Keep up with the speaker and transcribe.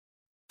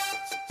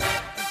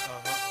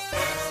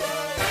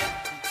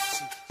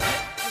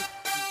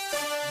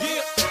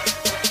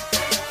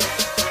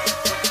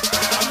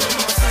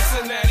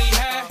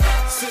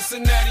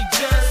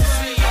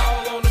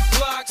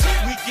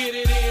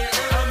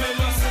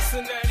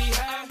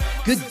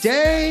Good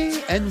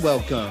day and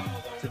welcome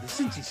to the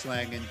Cincy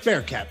Slang and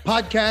Bearcat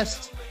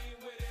podcast.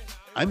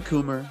 I'm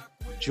Coomer,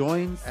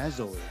 joined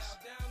as always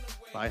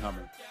by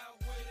Hummer.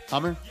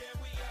 Hummer,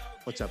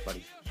 what's up,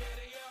 buddy?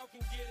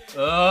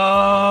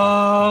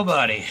 Oh,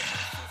 buddy.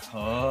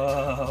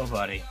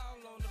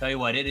 Tell you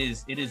what, it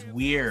is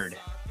weird.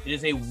 It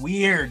is a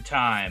weird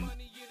time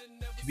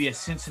to be a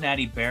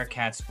Cincinnati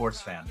Bearcat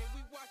sports fan.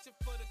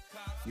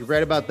 You're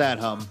right about that,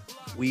 Hum.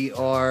 We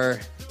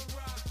are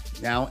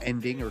now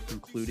ending or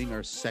concluding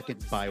our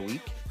second bye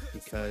week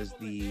because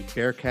the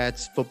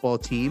Bearcats football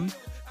team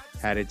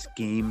had its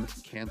game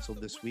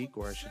canceled this week,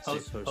 or I should say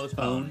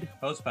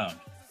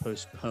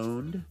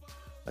postponed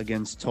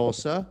against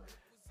Tulsa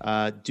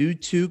due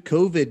to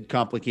COVID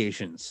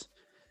complications.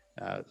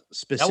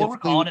 Specifically, is that what we're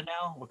calling it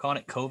now? We're calling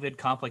it COVID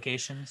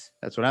complications?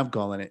 That's what I'm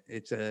calling it.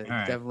 It's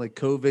definitely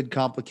COVID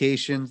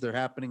complications. They're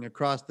happening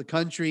across the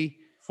country.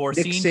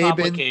 Foreseen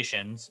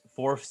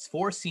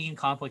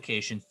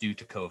complications due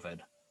to COVID.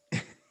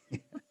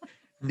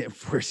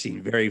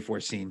 Very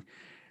foreseen.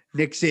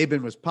 Nick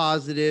Saban was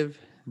positive,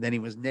 then he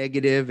was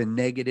negative and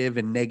negative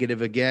and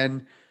negative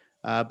again.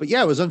 But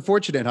yeah, it was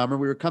unfortunate, Hummer.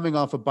 We were coming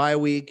off a bye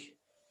week,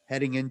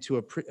 heading into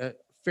a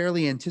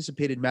fairly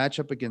anticipated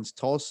matchup against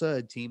Tulsa,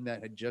 a team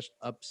that had just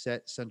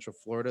upset Central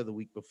Florida the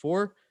week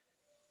before.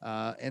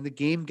 And the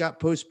game got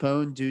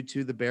postponed due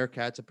to the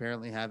Bearcats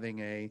apparently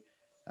having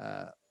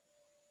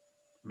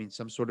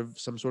some sort of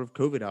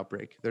COVID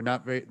outbreak.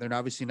 They're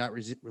obviously not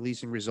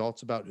releasing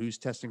results about who's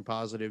testing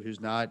positive, who's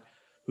not,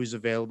 who's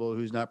available,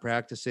 who's not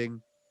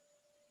practicing.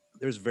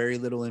 There's very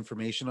little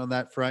information on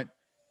that front.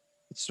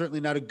 It's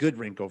certainly not a good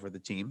wrinkle for the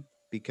team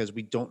because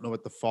we don't know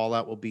what the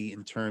fallout will be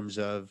in terms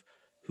of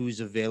who's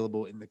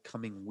available in the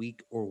coming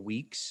week or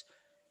weeks.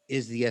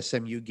 Is the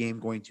SMU game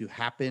going to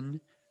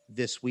happen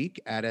this week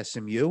at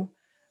SMU?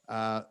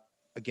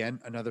 Again,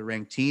 another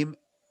ranked team.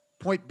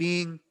 Point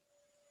being,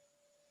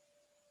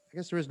 I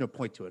guess there is no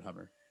point to it,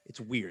 Hummer. It's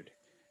weird.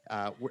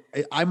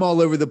 I'm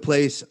all over the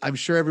place. I'm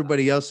sure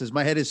everybody else is.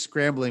 My head is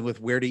scrambling with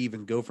where to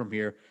even go from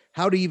here.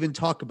 How to even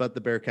talk about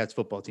the Bearcats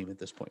football team at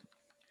this point.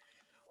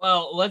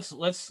 Well, let's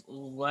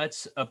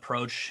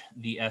approach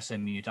the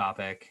SMU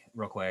topic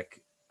real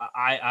quick.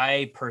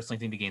 I personally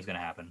think the game's going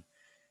to happen.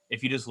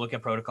 If you just look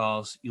at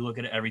protocols, you look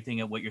at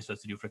everything at what you're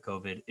supposed to do for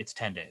COVID, it's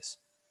 10 days,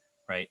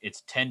 right?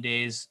 It's 10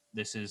 days.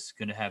 This is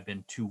going to have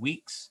been 2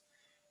 weeks.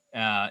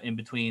 In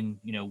between,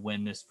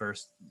 when this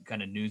first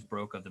kind of news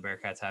broke of the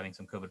Bearcats having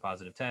some COVID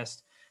positive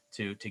tests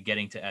to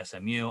getting to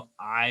SMU,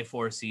 I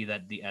foresee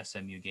that the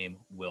SMU game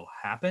will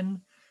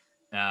happen.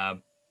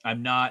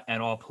 I'm not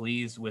at all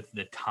pleased with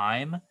the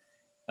time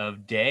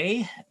of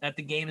day that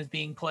the game is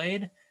being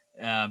played.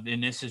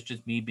 And this is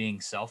just me being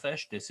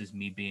selfish. This is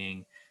me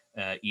being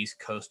East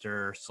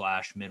Coaster /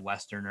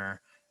 Midwesterner.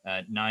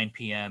 9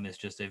 p.m. is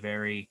just a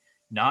very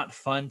not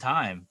fun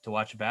time to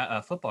watch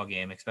a football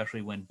game,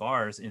 especially when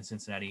bars in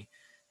Cincinnati,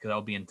 because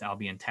I'll be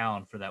in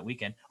town for that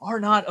weekend, are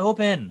not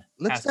open.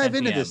 Let's dive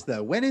into this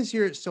though. When is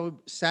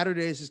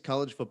Saturdays is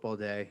college football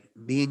day.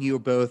 Me and you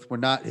we're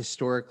not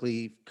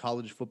historically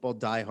college football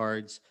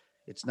diehards.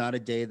 It's not a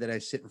day that I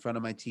sit in front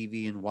of my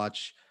TV and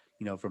watch,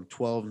 from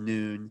 12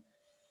 noon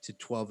to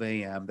 12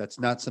 a.m.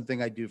 That's not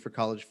something I do for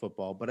college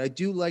football, but I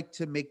do like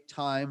to make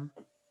time,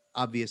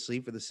 obviously,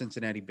 for the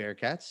Cincinnati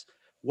Bearcats.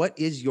 What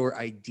is your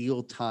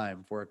ideal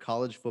time for a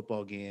college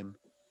football game?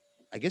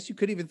 I guess you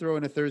could even throw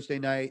in a Thursday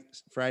night,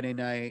 Friday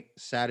night,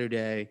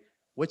 Saturday.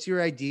 What's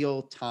your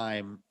ideal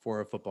time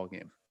for a football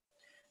game?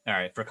 All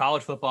right. For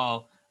college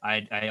football,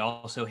 I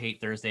also hate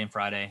Thursday and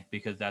Friday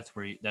because that's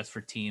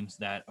for teams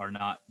that are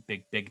not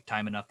big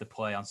time enough to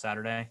play on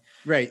Saturday.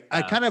 Right.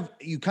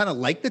 You kind of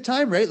like the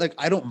time, right? Like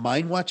I don't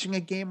mind watching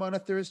a game on a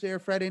Thursday or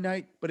Friday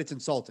night, but it's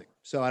insulting.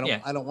 So I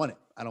don't want it.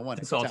 I don't want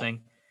it. Insulting.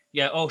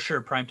 Yeah. Oh,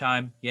 sure. Prime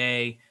time.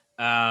 Yay.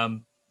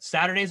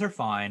 Saturdays are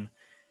fine.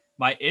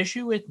 My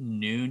issue with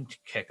noon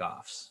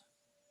kickoffs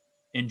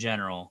in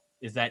general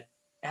is that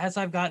as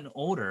I've gotten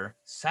older,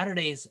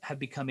 Saturdays have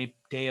become a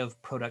day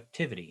of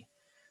productivity.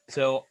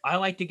 So I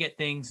like to get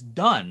things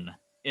done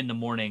in the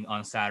morning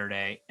on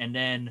Saturday and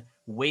then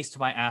waste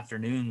my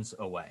afternoons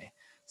away.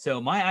 So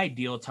my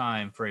ideal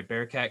time for a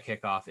Bearcat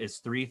kickoff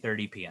is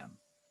 3:30 p.m.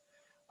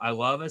 I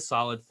love a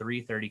solid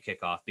 3:30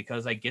 kickoff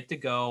because I get to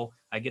go.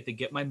 I get to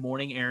get my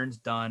morning errands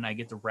done. I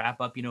get to wrap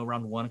up,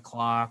 around 1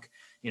 o'clock.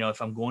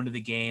 If I'm going to the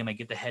game, I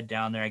get to head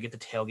down there. I get to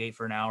tailgate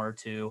for an hour or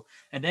two.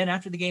 And then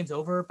after the game's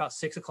over, about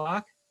 6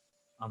 o'clock,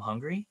 I'm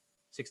hungry.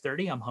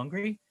 6:30, I'm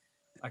hungry.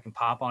 I can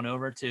pop on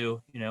over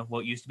to,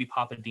 what used to be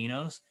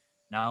Papadino's.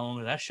 Not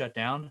only that's shut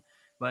down,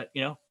 but,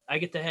 I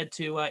get to head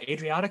to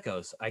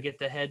Adriatico's. I get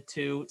to head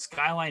to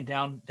Skyline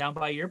down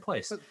by your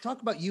place. But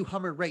talk about you,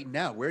 Hummer, right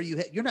now. Where are you?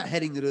 You're not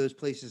heading to those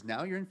places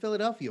now. You're in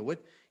Philadelphia.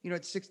 What?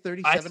 At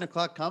 6:30, 7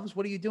 o'clock comes.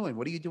 What are you doing?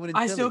 What are you doing in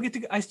Philly?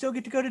 I still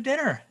get to go to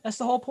dinner. That's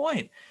the whole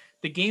point.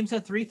 The game's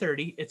at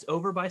 3:30. It's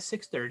over by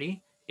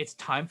 6:30. It's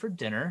time for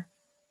dinner.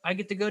 I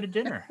get to go to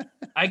dinner.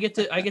 I get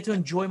to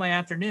enjoy my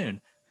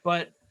afternoon.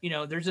 But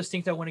there's just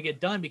things I want to get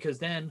done because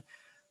then,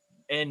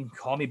 and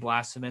call me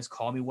blasphemous,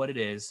 call me what it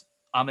is.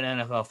 I'm an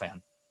NFL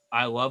fan.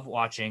 I love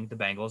watching the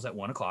Bengals at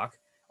 1 o'clock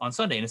on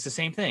Sunday, and it's the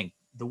same thing.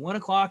 The 1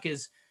 o'clock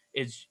is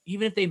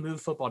even if they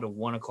move football to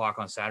 1 o'clock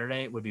on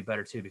Saturday, it would be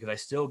better too, because I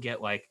still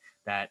get like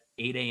that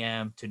 8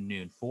 a.m. to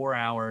noon, 4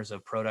 hours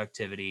of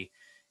productivity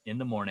in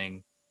the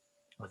morning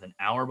with an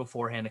hour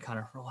beforehand to kind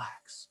of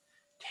relax,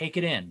 take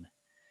it in,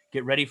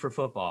 get ready for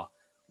football,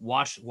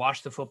 watch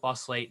the football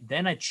slate.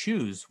 Then I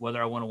choose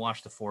whether I want to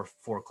watch the 4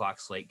 o'clock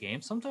slate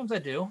game. Sometimes I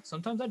do,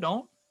 sometimes I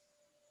don't.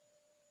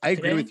 I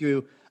agree Today, with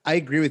you. I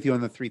agree with you on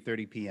the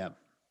 3:30 p.m.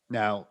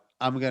 Now,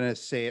 I'm going to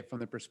say it from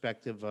the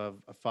perspective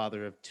of a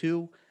father of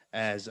two,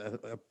 as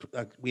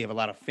we have a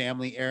lot of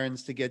family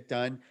errands to get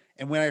done.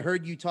 And when I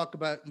heard you talk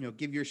about,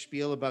 give your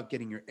spiel about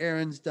getting your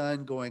errands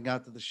done, going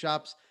out to the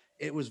shops,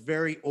 it was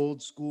very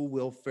old school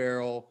Will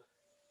Ferrell.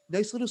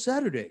 Nice little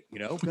Saturday,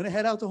 going to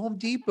head out to Home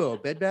Depot,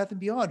 Bed Bath and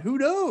Beyond. Who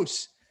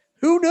knows?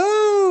 Who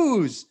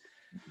knows?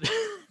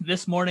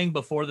 this morning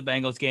before the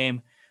Bengals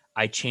game,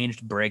 I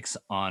changed brakes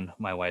on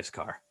my wife's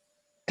car.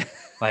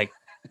 Like,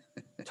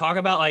 talk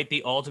about like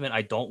the ultimate.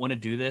 I don't want to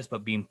do this,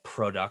 but being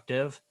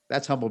productive.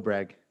 That's humble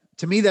brag.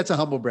 To me, that's a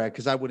humble brag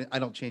because I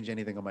don't change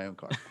anything on my own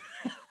car.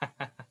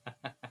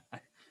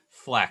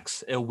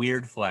 Flex, a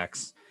weird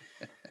flex.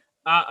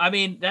 I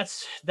mean,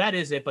 that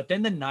is it. But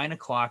then the 9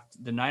 o'clock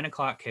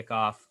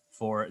kickoff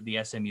for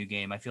the SMU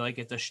game, I feel like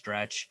it's a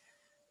stretch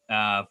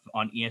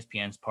on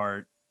ESPN's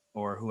part,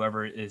 or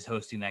whoever is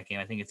hosting that game.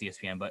 I think it's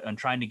ESPN, but I'm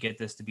trying to get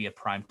this to be a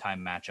primetime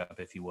matchup,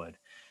 if you would.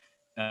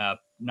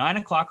 9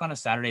 o'clock on a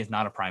Saturday is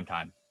not a prime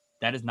time.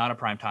 That is not a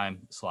prime time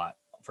slot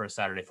for a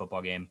Saturday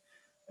football game.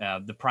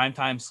 The prime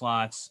time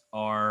slots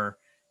are,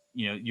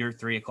 your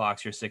 3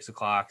 o'clocks, your 6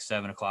 o'clock,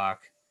 7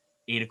 o'clock,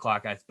 8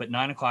 o'clock. But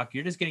 9 o'clock,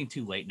 you're just getting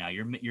too late now.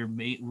 You're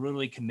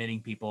really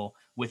committing people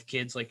with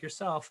kids like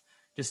yourself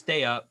to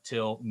stay up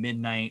till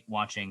midnight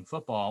watching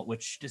football,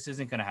 which just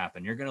isn't going to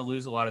happen. You're going to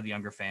lose a lot of the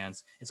younger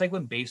fans. It's like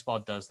when baseball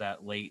does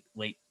that late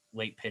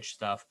pitch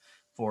stuff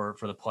for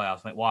the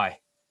playoffs. Like, why?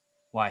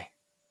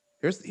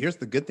 Here's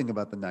the good thing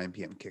about the 9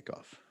 p.m.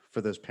 kickoff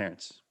for those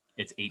parents.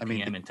 It's 8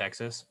 p.m. in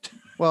Texas.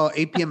 Well,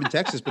 8 p.m. in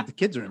Texas, but the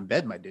kids are in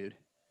bed, my dude.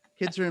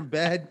 Kids are in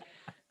bed.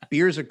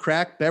 Beers are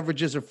cracked.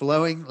 Beverages are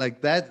flowing.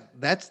 Like that.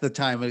 That's the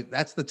time.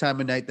 That's the time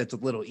of night that's a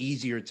little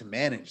easier to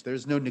manage.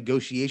 There's no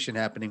negotiation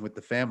happening with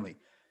the family.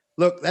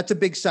 Look, that's a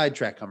big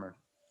sidetrack, Hummer,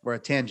 or a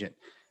tangent.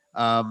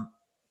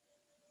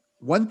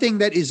 One thing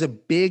that is a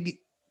big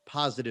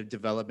positive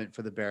development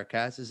for the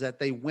Bearcats is that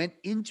they went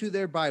into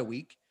their bye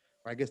week,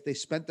 or I guess they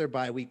spent their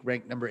bye week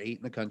ranked number 8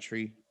 in the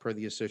country per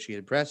the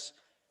Associated Press.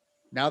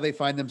 Now they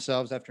find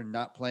themselves, after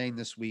not playing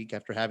this week,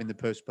 after having the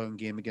postponed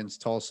game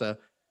against Tulsa,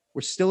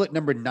 we're still at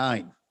number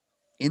 9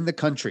 in the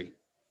country,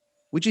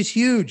 which is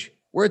huge.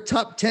 We're a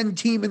top 10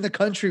 team in the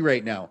country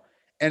right now.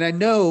 And I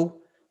know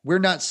we're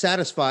not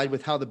satisfied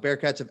with how the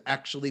Bearcats have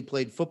actually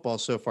played football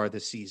so far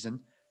this season.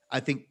 I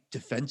think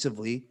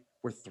defensively,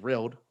 we're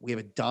thrilled. We have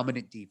a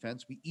dominant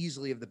defense. We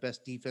easily have the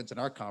best defense in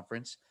our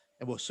conference,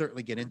 and we'll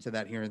certainly get into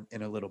that here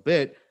in a little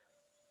bit.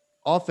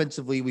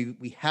 Offensively,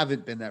 we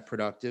haven't been that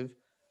productive.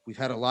 We've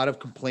had a lot of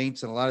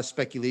complaints and a lot of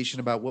speculation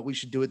about what we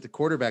should do at the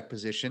quarterback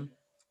position.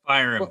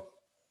 Fire him.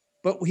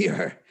 But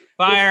we're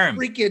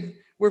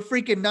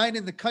freaking 9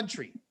 in the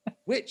country,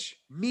 which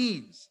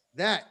means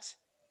that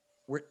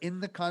we're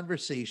in the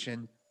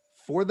conversation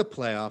for the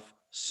playoff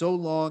so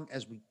long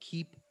as we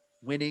keep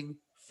winning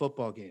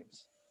football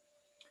games.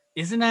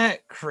 Isn't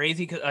that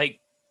crazy? Because, like,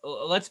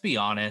 let's be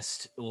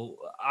honest.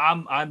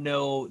 I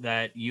know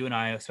that you and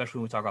I, especially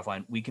when we talk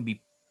offline, we can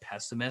be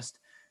pessimist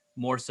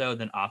more so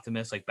than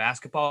optimist. Like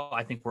basketball,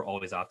 I think we're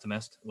always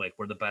optimist. Like,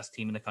 we're the best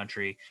team in the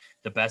country,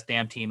 the best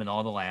damn team in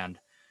all the land.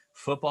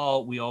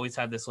 Football, we always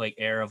have this like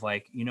air of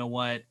like, you know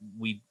what,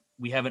 we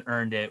haven't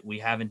earned it, we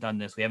haven't done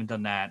this, we haven't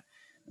done that.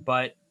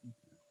 But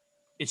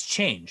it's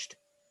changed.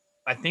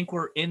 I think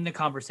we're in the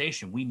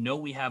conversation. We know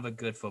we have a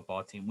good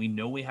football team. We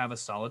know we have a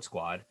solid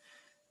squad.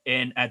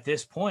 And at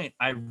this point,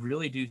 I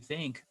really do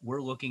think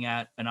we're looking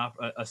at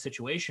a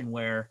situation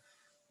where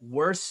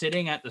we're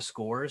sitting at the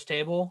scorer's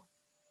table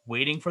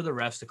waiting for the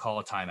refs to call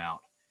a timeout.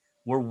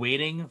 We're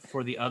waiting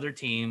for the other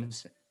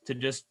teams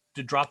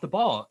to drop the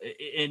ball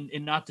and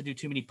not to do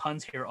too many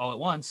puns here all at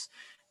once.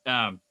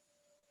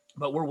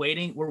 But we're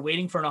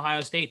waiting for an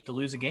Ohio State to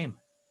lose a game.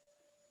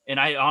 And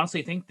I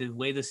honestly think the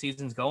way the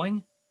season's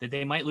going, that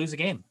they might lose a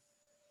game.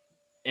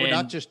 We're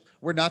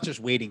not just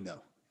waiting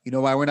though. You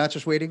know why we're not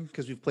just waiting?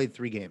 Because we've played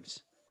 3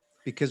 games.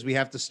 Because we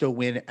have to still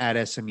win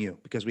at SMU.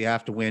 Because we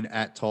have to win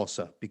at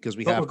Tulsa. Because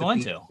we have to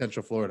beat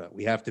Central Florida.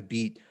 We have to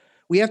beat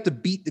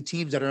the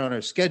teams that are on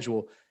our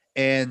schedule.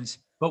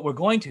 But we're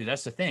going to.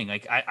 That's the thing.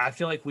 Like I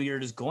feel like we are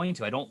just going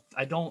to.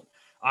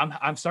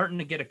 I'm starting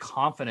to get a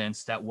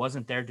confidence that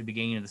wasn't there at the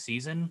beginning of the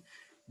season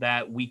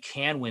that we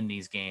can win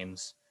these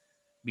games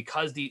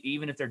because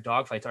even if they're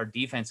dogfights, our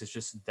defense is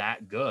just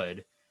that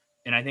good.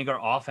 And I think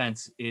our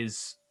offense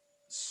is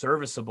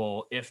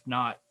serviceable, if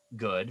not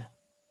good.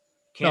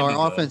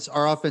 Our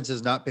offense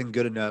has not been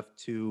good enough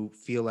to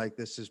feel like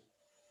this is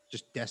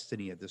just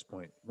destiny at this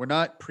point. We're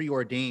not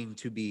preordained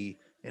to be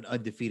an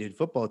undefeated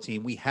football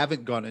team. We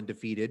haven't gone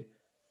undefeated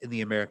in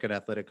the American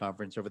Athletic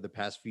Conference over the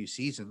past few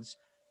seasons.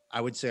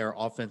 I would say our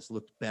offense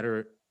looked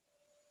better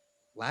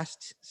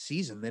last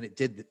season than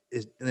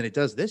it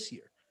does this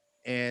year.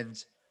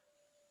 And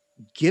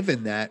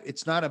given that,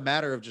 it's not a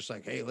matter of just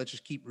like, hey, let's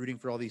just keep rooting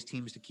for all these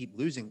teams to keep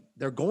losing.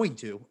 They're going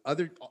to.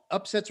 Other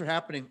upsets are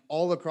happening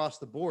all across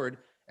the board,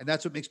 and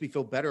that's what makes me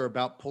feel better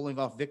about pulling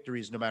off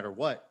victories no matter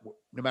what,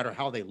 no matter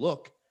how they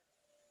look.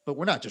 But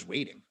we're not just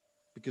waiting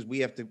because we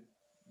have to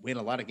win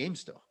a lot of games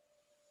still.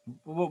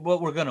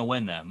 What we're gonna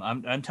win them.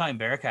 I'm telling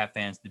Bearcat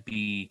fans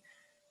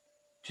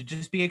to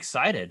just be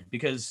excited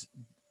because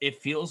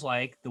it feels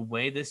like the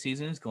way this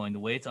season is going, the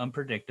way it's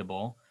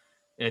unpredictable,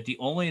 that the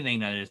only thing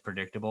that is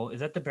predictable is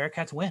that the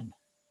Bearcats win.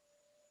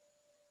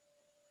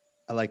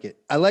 I like it.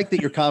 I like that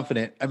you're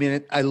confident. I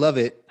mean, I love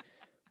it.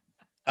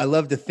 I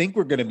love to think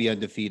we're going to be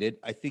undefeated.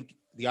 I think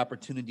the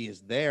opportunity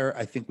is there.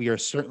 I think we are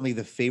certainly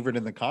the favorite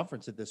in the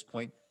conference at this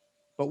point.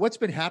 But what's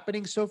been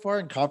happening so far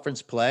in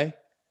conference play,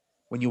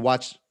 when you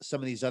watch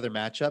some of these other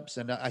matchups,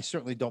 and I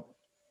certainly don't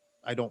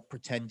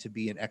pretend to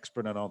be an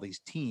expert on all these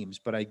teams,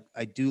 but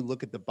I do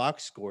look at the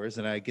box scores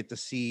and I get to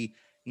see,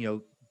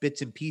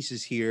 bits and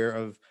pieces here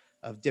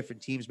of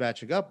different teams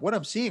matching up. What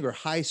I'm seeing are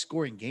high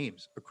scoring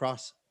games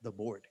across the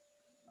board.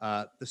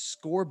 The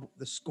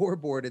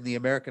scoreboard in the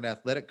American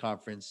Athletic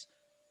Conference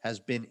has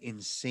been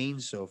insane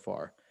so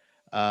far.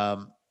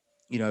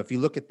 If you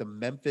look at the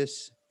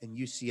Memphis and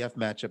UCF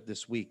matchup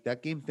this week,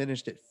 that game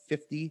finished at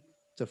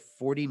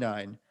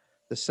 50-49.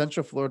 The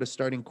Central Florida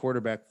starting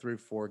quarterback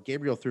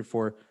Gabriel threw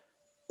for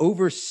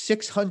over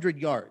 600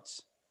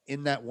 yards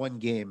in that one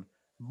game,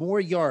 more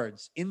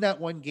yards in that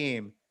one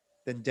game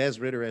than Des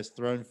Ridder has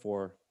thrown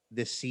for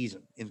this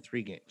season in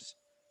 3 games.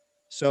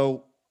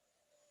 So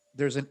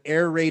there's an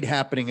air raid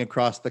happening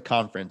across the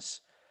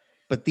conference,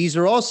 but these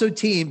are also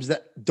teams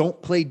that don't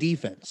play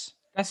defense.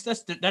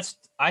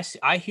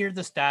 I hear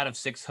the stat of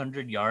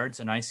 600 yards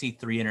and I see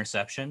 3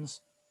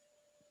 interceptions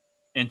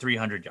and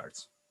 300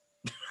 yards.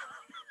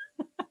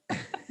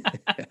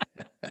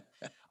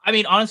 I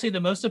mean, honestly,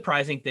 the most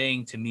surprising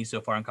thing to me so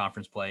far in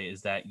conference play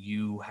is that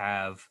you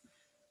have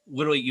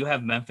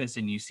Memphis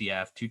and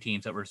UCF, 2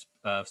 teams that were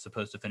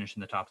supposed to finish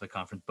in the top of the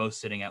conference, both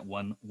sitting at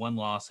one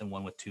loss and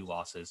one with 2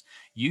 losses.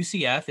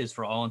 UCF is,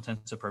 for all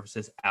intents and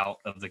purposes, out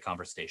of the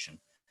conversation.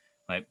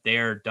 Like,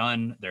 they're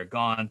done, they're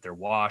gone, they're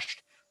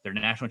washed. Their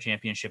national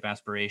championship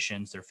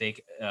aspirations, their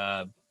fake,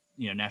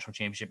 national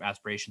championship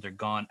aspirations are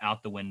gone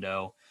out the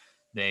window.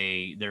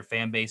 Their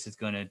fan base is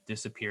going to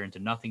disappear into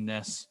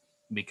nothingness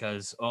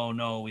because, oh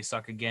no, we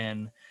suck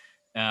again.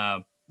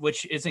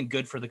 Which isn't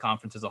good for the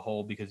conference as a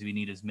whole because we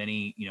need as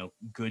many,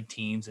 good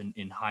teams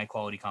in high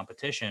quality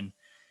competition.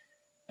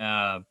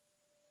 So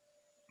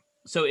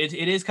it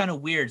is kind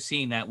of weird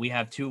seeing that we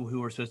have 2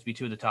 who are supposed to be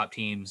 2 of the top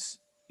teams,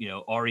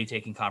 already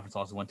taking conference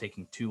losses, one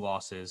taking 2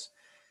 losses.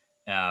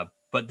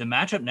 But the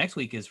matchup next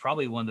week is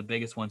probably one of the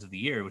biggest ones of the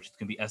year, which is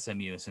going to be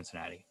SMU and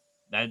Cincinnati.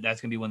 That's going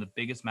to be one of the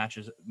biggest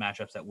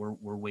matchups that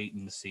we're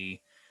waiting to see.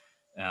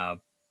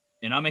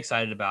 And I'm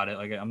excited about it.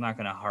 Like, I'm not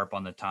going to harp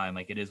on the time.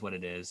 Like, it is what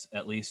it is.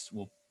 At least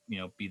we'll,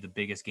 be the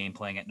biggest game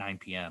playing at 9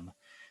 p.m.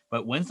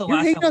 But when's the You're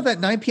last hating time? on that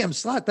 9 p.m.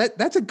 slot.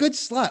 That's a good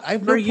slot. I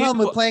have no For problem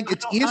you, with playing.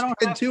 It's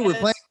ESPN 2. We're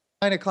playing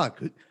 9 o'clock.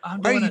 Why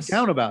are you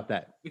down about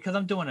that? Because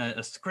I'm doing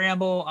a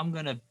scramble. I'm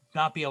going to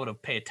not be able to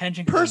pay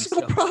attention.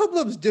 Personal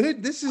problems,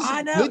 dude. This is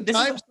a good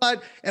time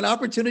slot, an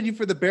opportunity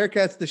for the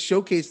Bearcats to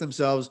showcase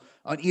themselves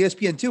on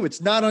ESPN 2.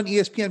 It's not on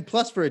ESPN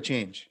Plus for a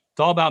change. It's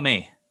all about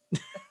me.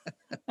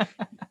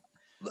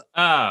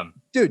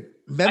 Dude,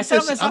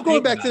 Memphis, I'm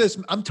going back to this.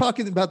 I'm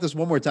talking about this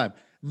one more time.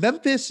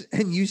 Memphis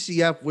and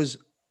UCF was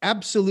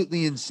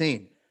absolutely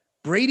insane.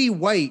 Brady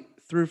White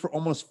threw for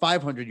almost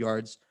 500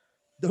 yards.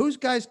 Those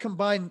guys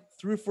combined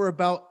threw for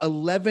about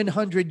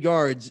 1,100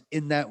 yards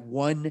in that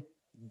one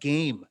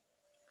game.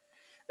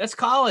 That's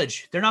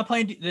college. They're not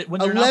playing. When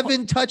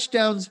 11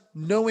 touchdowns,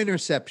 no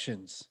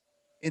interceptions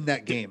in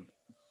that game.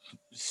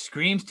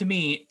 Screams to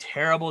me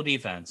terrible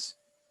defense.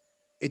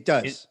 It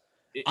does.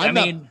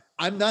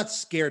 I'm not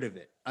scared of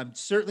it. I'm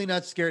certainly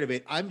not scared of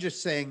it. I'm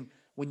just saying,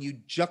 when you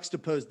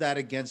juxtapose that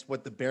against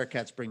what the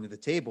Bearcats bring to the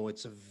table,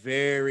 it's a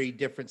very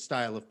different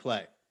style of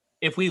play.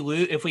 If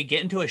we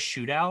get into a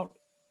shootout,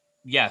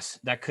 yes,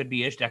 that could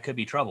be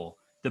trouble.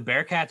 The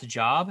Bearcats'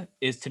 job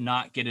is to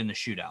not get in the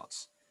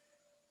shootouts.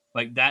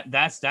 Like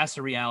that's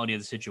the reality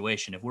of the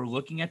situation. If we're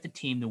looking at the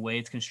team, the way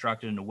it's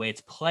constructed and the way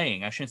it's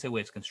playing, I shouldn't say the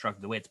way it's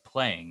constructed, the way it's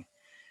playing,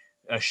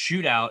 a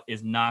shootout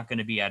is not going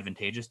to be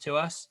advantageous to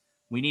us.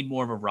 We need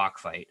more of a rock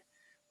fight.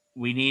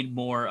 We need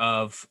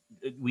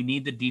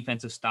the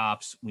defensive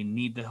stops. We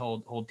need to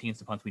hold teams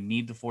to punts. We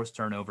need the forced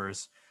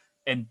turnovers.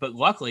 But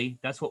luckily,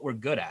 that's what we're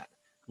good at.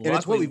 And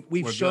it's what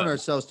we've shown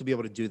ourselves to be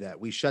able to do that.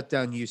 We shut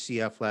down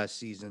UCF last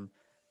season.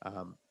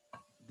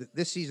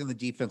 This season, the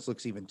defense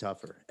looks even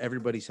tougher.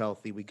 Everybody's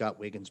healthy. We got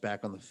Wiggins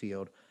back on the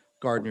field.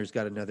 Gardner's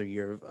got another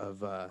year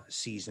of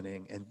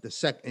seasoning.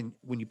 And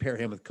when you pair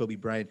him with Kobe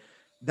Bryant,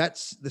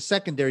 that's the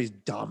secondary is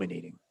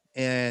dominating.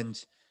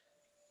 And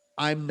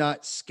I'm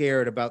not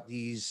scared about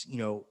these,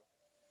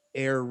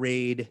 air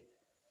raid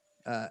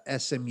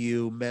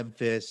SMU,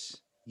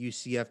 Memphis,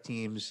 UCF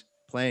teams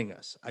playing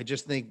us. I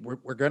just think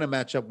we're going to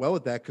match up well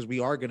with that because we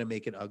are going to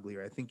make it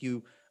uglier.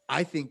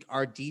 I think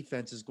our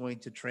defense is going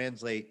to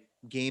translate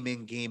game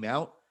in, game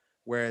out.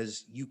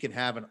 Whereas you can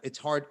have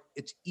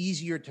it's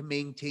easier to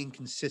maintain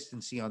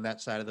consistency on that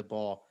side of the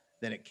ball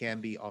than it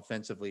can be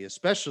offensively,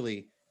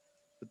 especially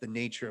with the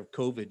nature of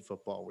COVID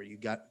football, where you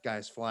got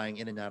guys flying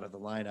in and out of the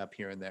lineup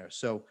here and there.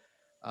 So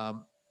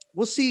um,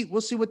 we'll see.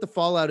 We'll see what the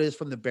fallout is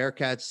from the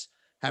Bearcats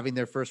having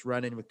their first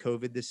run in with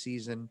COVID this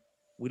season.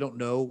 We don't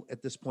know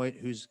at this point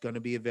who's going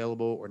to be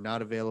available or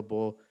not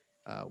available.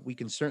 We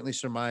can certainly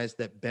surmise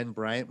that Ben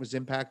Bryant was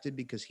impacted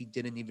because he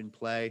didn't even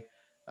play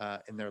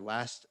in their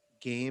last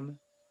game,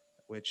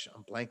 which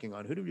I'm blanking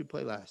on. Who did we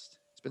play last?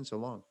 It's been so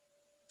long.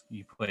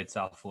 You played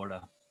South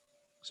Florida.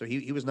 So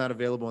he was not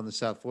available in the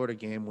South Florida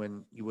game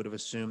when you would have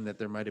assumed that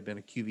there might have been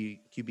a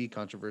QB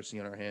controversy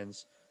on our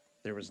hands.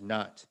 There was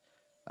not.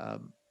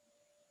 Um,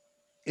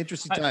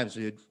 interesting times,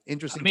 dude.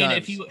 Interesting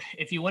times.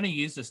 If you want to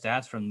use the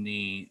stats from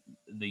the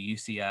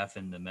UCF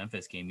and the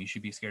Memphis game, you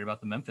should be scared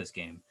about the Memphis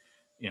game.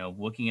 You know,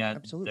 looking at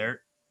Absolutely.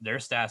 their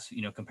stats,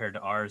 you know, compared to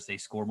ours, they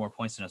score more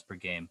points than us per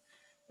game.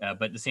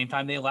 But at the same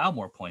time, they allow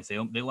more points. They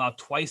allow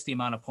twice the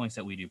amount of points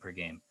that we do per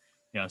game.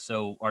 You know,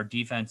 so our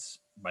defense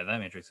by that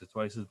matrix is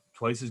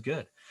twice as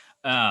good.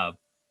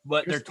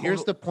 But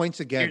here's the points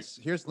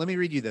against. Let me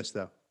read you this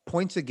though.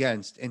 Points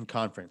against in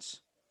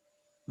conference.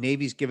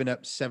 Navy's given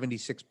up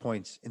 76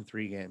 points in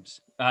 3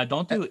 games.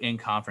 Don't do it in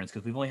conference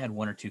because we've only had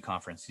 1 or 2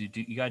 conference.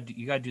 You got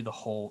to do the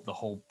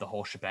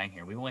whole shebang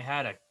here. We've only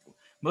had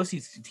most of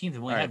these teams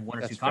have only had 1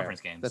 or 2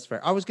 conference games. That's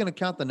fair. I was going to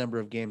count the number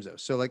of games though.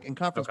 So like in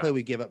conference play,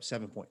 we give up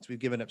 7 points. We've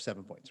given up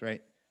 7 points,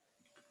 right?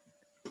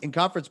 In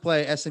conference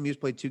play, SMU's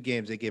played 2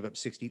 games. They gave up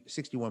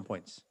 61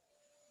 points.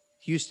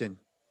 Houston,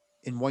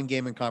 in 1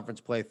 game in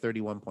conference play,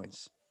 31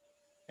 points.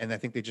 And I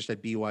think they just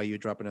had BYU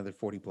drop another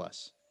 40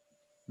 plus.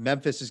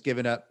 Memphis has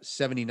given up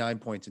 79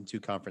 points in 2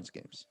 conference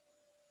games.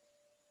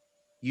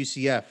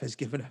 UCF has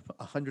given up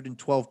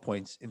 112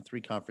 points in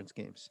 3 conference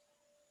games.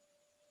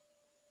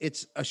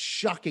 It's a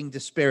shocking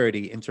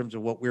disparity in terms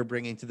of what we're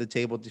bringing to the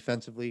table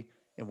defensively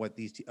and what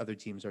these other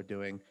teams are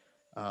doing.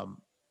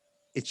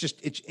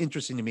 It's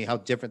interesting to me how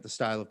different the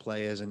style of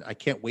play is, and I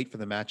can't wait for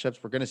the matchups.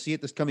 We're going to see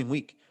it this coming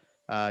week.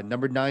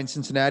 Number 9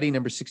 Cincinnati,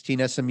 number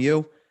 16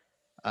 SMU.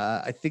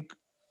 I think,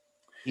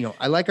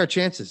 I like our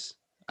chances.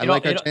 I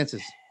like our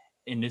chances.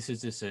 And this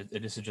is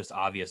just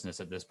obviousness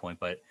at this point,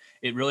 but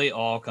it really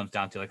all comes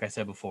down to, like I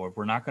said before,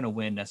 we're not going to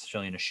win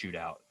necessarily in a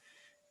shootout,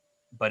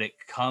 but it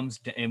comes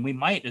to, and we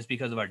might just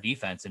because of our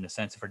defense in the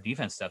sense if our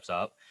defense steps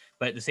up,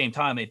 but at the same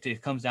time,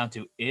 it comes down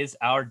to, is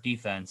our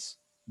defense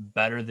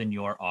better than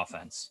your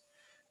offense?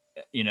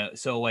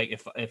 So like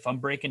if I'm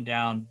breaking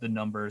down the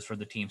numbers for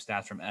the team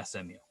stats from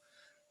SMU,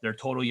 their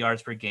total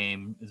yards per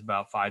game is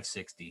about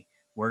 560.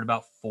 We're at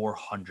about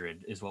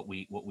 400 is what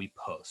we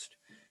post.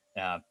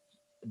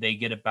 They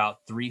get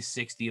about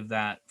 360 of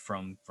that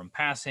from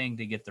passing.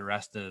 They get the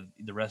rest of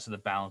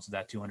the balance of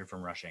that 200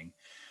 from rushing.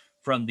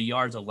 From the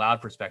yards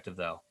allowed perspective,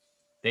 though,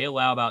 they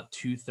allow about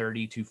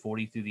 230,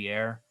 240 through the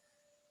air.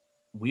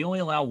 We only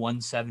allow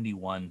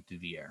 171 through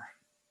the air.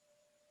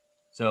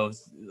 So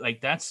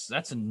like that's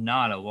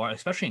not a lot,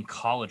 especially in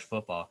college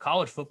football.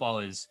 College football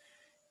is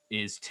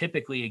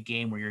typically a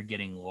game where you're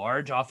getting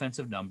large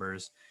offensive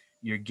numbers.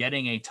 You're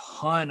getting a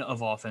ton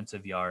of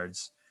offensive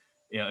yards.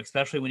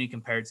 Especially when you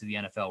compare it to the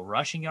NFL.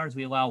 Rushing yards,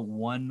 we allow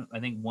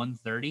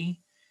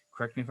 130.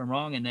 Correct me if I'm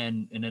wrong. And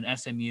then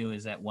SMU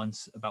is at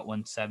about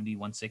 170,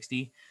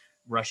 160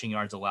 rushing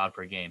yards allowed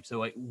per game. So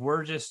like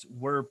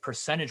we're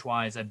percentage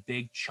wise a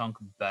big chunk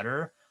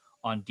better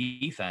on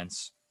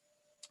defense.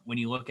 When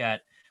you look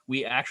at,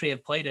 we actually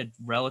have played a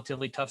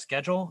relatively tough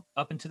schedule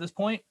up until this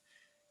point.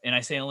 And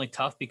I say only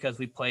tough because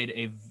we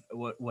played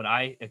what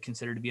I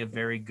consider to be a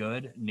very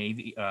good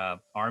Navy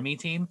Army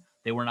team.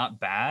 They were not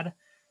bad.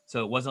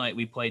 So it wasn't like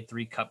we played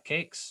 3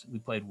 cupcakes. We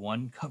played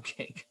 1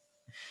 cupcake.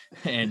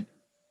 And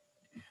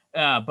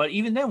but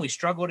even then we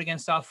struggled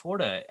against South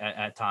Florida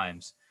at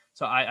times.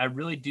 So I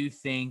really do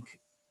think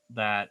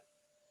that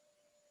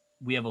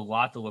we have a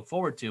lot to look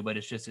forward to, but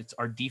it's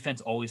our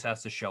defense always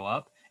has to show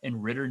up,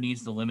 and Ritter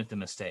needs to limit the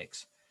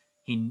mistakes.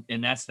 And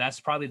that's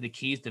probably the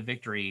keys to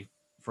victory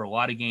for a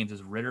lot of games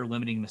is Ritter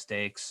limiting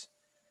mistakes.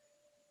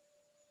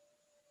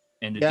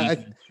 And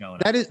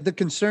that is the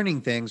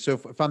concerning thing. So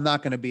if I'm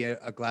not going to be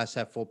a glass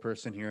half full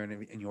person here,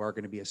 and you are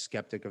going to be a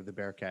skeptic of the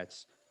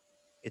Bearcats,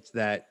 it's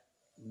that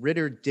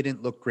Ritter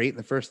didn't look great in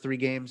the first 3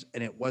 games,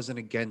 and it wasn't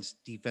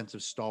against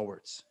defensive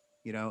stalwarts.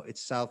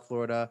 It's South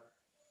Florida,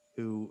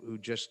 who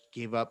just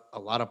gave up a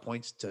lot of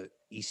points to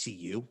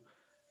ECU.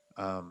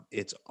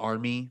 It's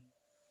Army.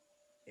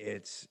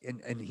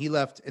 And he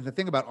left. And the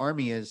thing about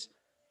Army is,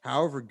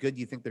 however good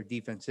you think their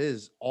defense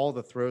is, all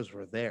the throws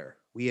were there.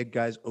 We had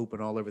guys open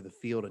all over the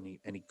field, and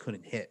he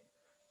couldn't hit.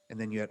 And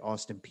then you had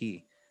Austin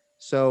Peay.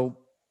 So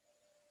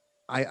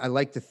I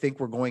like to think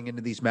we're going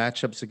into these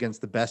matchups against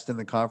the best in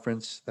the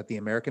conference that the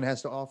American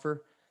has to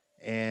offer.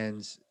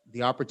 And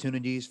the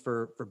opportunities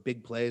for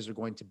big plays are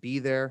going to be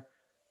there.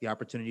 The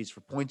opportunities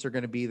for points are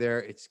going to be there.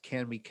 It's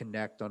can we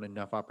connect on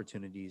enough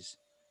opportunities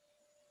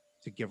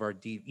to give our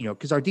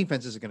because our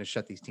defense isn't going to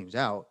shut these teams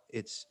out.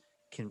 It's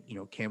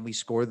can we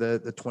score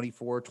the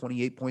 24,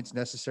 28 points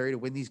necessary to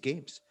win these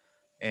games?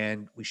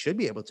 And we should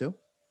be able to.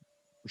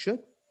 We should.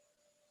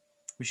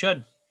 We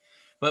should.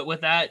 But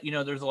with that,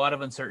 there's a lot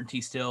of uncertainty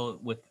still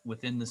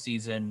within the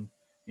season.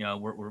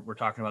 We're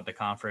talking about the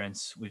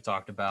conference. We've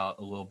talked about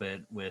a little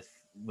bit with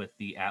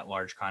the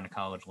at-large kind of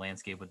college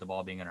landscape with the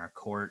ball being in our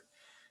court.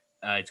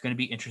 It's going to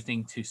be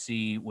interesting to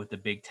see with the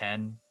Big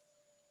Ten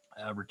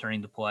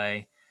returning to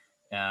play.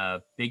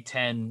 Big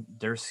Ten,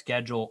 their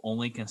schedule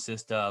only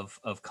consists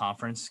of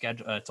conference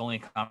schedule. It's only a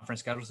conference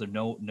schedule, so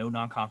no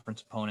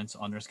non-conference opponents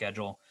on their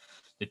schedule.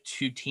 The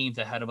two teams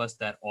ahead of us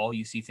that all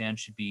UC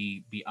fans should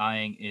be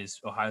eyeing is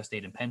Ohio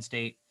State and Penn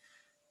State.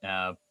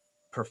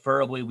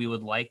 Preferably, we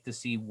would like to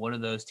see one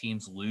of those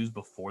teams lose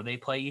before they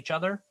play each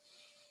other.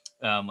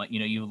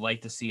 You would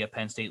like to see a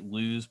Penn State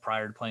lose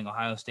prior to playing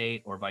Ohio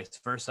State, or vice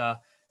versa,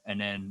 and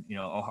then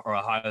or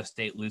Ohio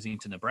State losing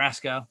to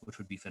Nebraska, which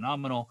would be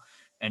phenomenal,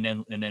 and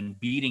then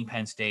beating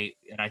Penn State.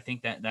 And I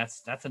think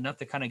that's enough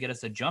to kind of get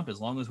us a jump,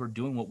 as long as we're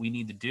doing what we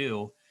need to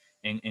do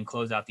and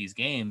close out these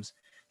games.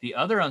 The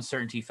other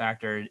uncertainty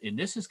factor, and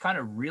this is kind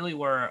of really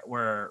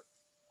where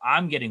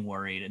I'm getting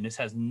worried, and this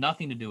has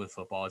nothing to do with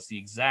football. It's the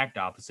exact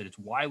opposite. It's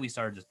why we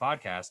started this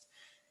podcast.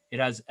 It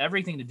has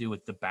everything to do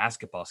with the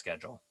basketball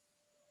schedule.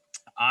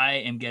 I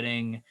am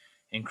getting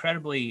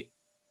incredibly,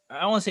 I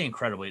don't want to say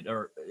incredibly,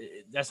 or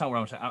that's not what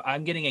I'm saying.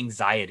 I'm getting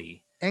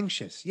anxiety.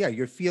 Anxious. Yeah,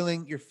 you're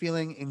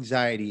feeling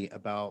anxiety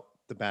about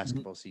the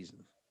basketball season.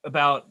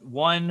 About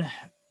one,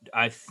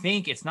 I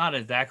think it's not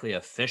exactly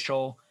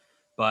official,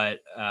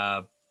 but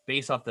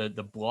based off the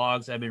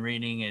blogs I've been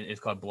reading, it's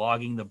called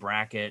Blogging the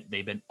Bracket.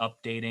 They've been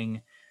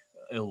updating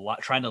a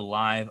lot, trying to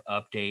live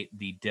update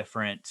the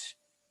different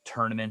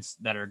tournaments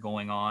that are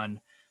going on,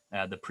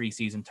 the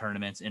preseason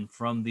tournaments. And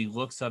from the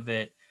looks of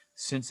it,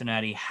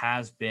 Cincinnati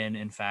has been,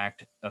 in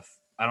fact, I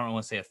don't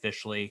want to say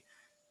officially,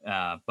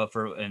 but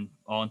for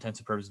all intents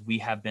and purposes, we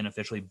have been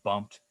officially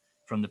bumped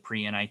from the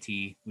pre-NIT.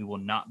 We will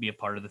not be a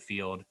part of the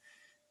field.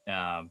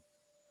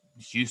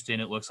 Houston,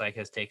 it looks like,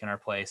 has taken our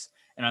place.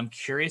 And I'm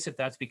curious if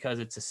that's because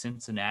it's a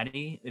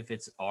Cincinnati, if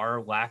it's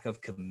our lack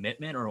of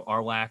commitment or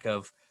our lack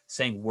of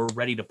saying we're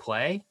ready to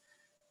play.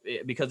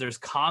 Because there's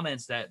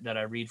comments that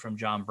I read from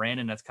John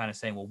Brandon that's kind of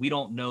saying, well, we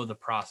don't know the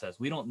process.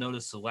 We don't know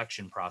the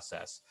selection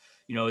process.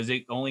 Is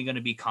it only going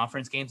to be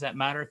conference games that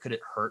matter? Could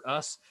it hurt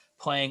us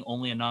playing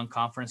only a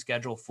non-conference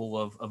schedule full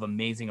of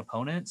amazing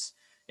opponents?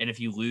 And if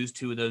you lose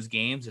two of those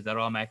games, does that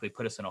automatically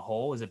put us in a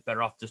hole? Is it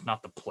better off just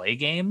not to play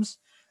games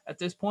at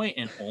this point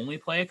and only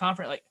play a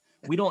conference? Like,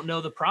 we don't know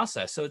the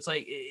process. So it's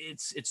like,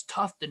 it's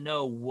tough to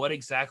know what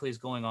exactly is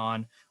going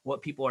on,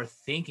 what people are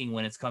thinking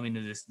when it's coming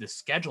to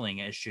this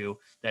scheduling issue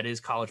that is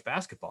college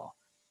basketball.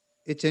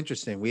 It's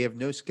interesting. We have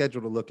no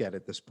schedule to look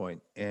at this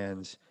point.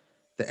 And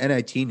the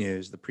NIT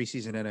news, the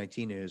preseason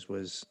NIT news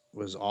was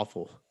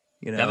awful,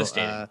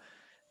 Devastating.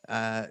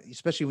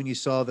 Especially when you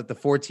saw that the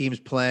four teams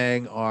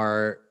playing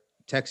are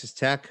Texas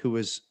Tech, who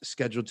was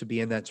scheduled to be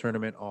in that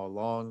tournament all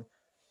along.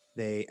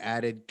 They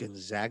added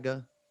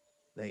Gonzaga,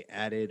 they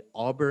added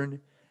Auburn,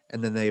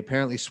 and then they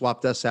apparently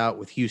swapped us out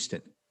with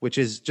Houston, which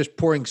is just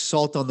pouring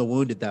salt on the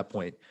wound at that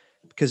point.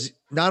 Because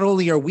not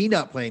only are we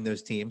not playing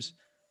those teams,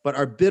 but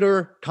our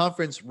bitter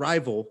conference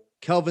rival,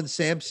 Kelvin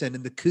Sampson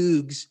and the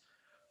Cougs,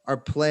 are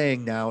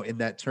playing now in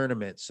that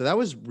tournament. So that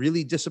was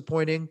really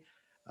disappointing.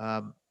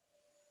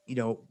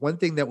 One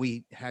thing that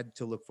we had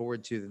to look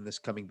forward to in this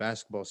coming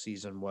basketball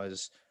season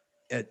was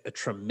a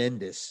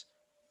tremendous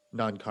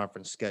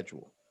non-conference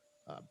schedule.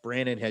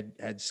 Brandon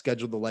had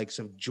scheduled the likes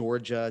of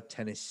Georgia,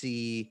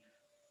 Tennessee,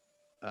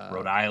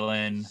 Rhode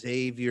Island,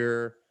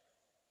 Xavier,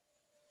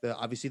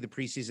 obviously the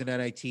preseason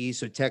NIT.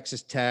 So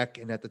Texas Tech,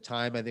 and at the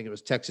time, I think it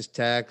was Texas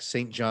Tech,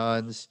 St.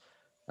 John's,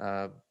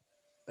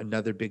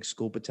 another big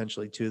school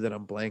potentially too that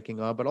I'm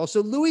blanking on, but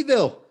also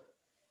Louisville.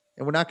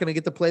 And we're not going to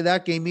get to play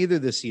that game either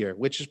this year,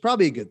 which is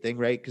probably a good thing,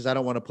 right? Because I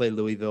don't want to play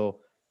Louisville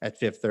at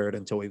Fifth Third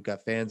until we've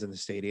got fans in the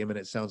stadium. And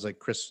it sounds like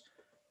Chris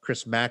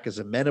Mack is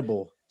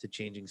amenable to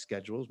changing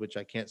schedules, which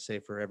I can't say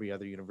for every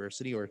other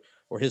university or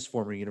his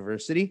former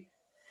university.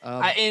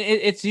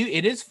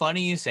 It is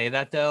funny you say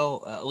that,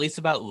 though, at least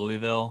about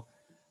Louisville.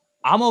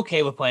 I'm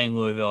okay with playing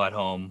Louisville at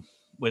home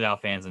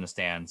without fans in the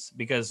stands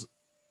because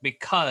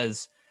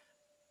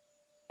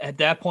at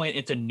that point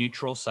it's a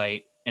neutral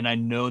site, and I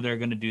know they're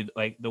going to do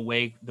like the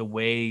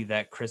way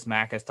that Chris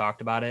Mack has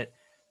talked about it.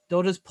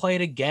 They'll just play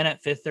it again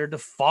at Fifth Third the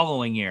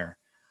following year.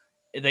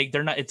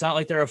 It's not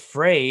like they're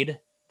afraid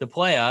to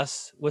play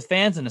us with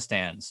fans in the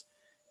stands.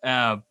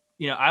 I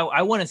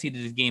want to see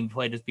this game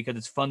played just because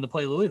it's fun to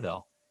play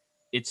Louisville.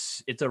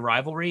 It's a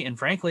rivalry, and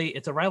frankly,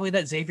 it's a rivalry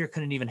that Xavier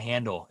couldn't even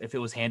handle if it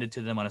was handed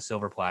to them on a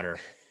silver platter.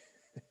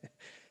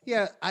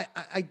 Yeah,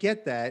 I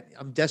get that.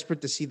 I'm desperate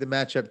to see the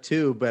matchup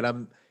too, but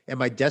am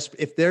I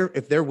desperate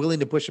if they're willing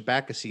to push it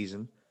back a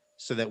season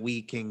so that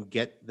we can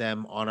get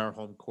them on our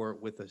home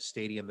court with a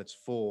stadium that's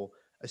full,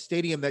 a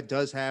stadium that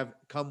does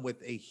come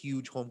with a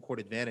huge home court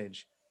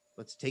advantage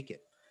Let's take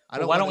it. I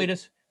Well, don't why want don't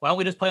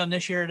we to. just play them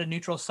this year at a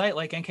neutral site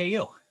like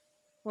NKU?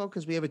 Well,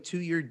 because we have a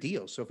 2-year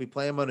deal. So if we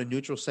play them on a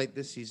neutral site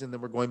this season,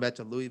 then we're going back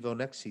to Louisville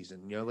next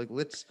season. Like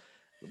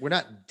we're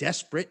not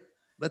desperate.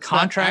 Let's not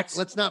act. Contracts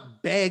Let's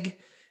not beg.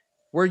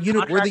 We're the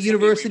Contracts can be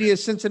University rewritten. of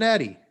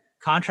Cincinnati.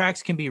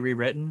 Contracts can be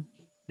rewritten.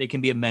 They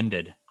can be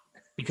amended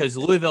because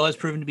Louisville has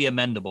proven to be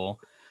amendable.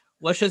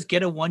 Let's just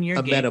get a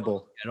 1-year game.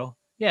 Amenable.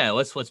 Yeah,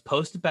 let's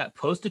post it back,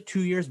 post it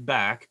 2 years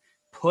back,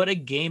 put a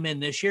game in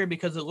this year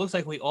because it looks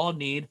like we all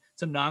need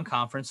some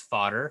non-conference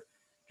fodder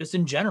just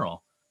in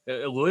general.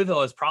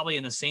 Louisville is probably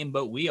in the same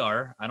boat we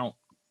are. I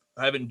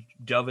haven't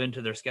dove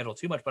into their schedule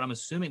too much, but I'm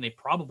assuming they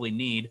probably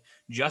need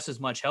just as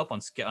much help on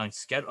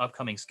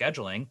upcoming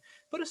scheduling.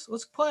 But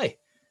let's play.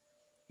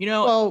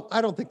 Well,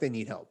 I don't think they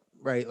need help,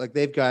 right? Like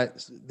they've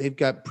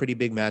got pretty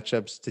big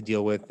matchups to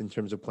deal with in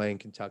terms of playing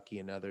Kentucky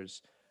and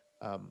others.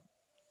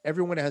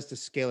 Everyone has to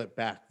scale it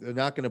back. They're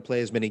not going to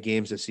play as many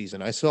games this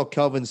season. I saw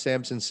Kelvin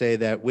Sampson say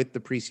that with the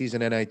preseason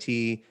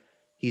NIT,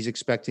 he's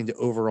expecting to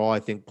overall, I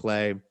think,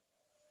 play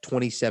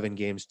 27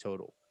 games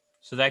total.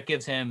 So that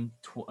gives him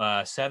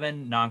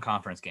 7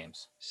 non-conference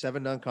games.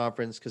 7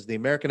 non-conference because the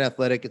American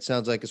Athletic, it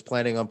sounds like, is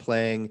planning on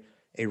playing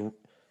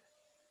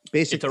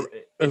basically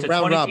it's a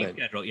round 20 robin. Team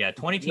schedule. Yeah,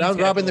 20 team round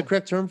schedule. robin, the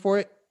correct term for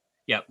it?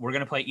 Yeah, we're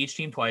going to play each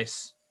team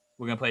twice.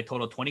 We're going to play a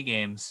total of 20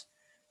 games.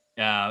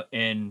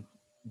 And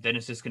then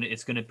it's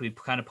going to be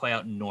kind of play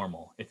out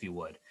normal, if you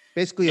would.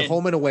 Basically a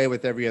home and away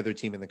with every other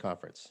team in the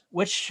conference.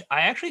 Which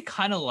I actually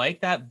kind of like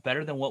that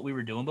better than what we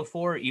were doing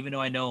before, even though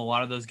I know a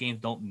lot of those games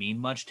don't mean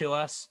much to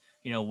us.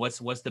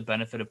 What's the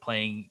benefit of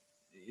playing,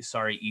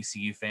 sorry,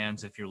 ECU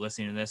fans, if you're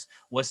listening to this,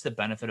 what's the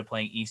benefit of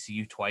playing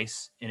ECU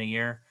twice in a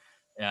year?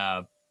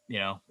 But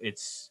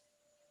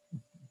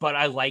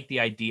I like the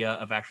idea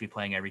of actually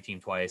playing every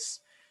team twice.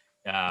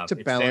 It's a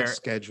balanced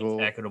schedule.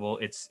 It's equitable.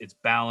 It's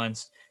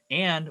balanced.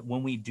 And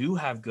when we do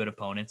have good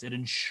opponents, it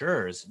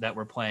ensures that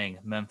we're playing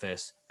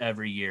Memphis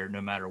every year,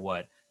 no matter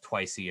what,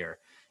 twice a year.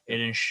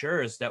 It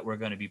ensures that we're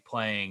going to be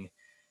playing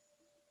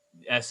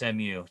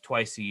SMU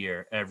twice a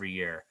year, every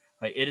year.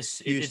 Like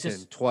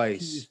Houston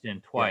twice.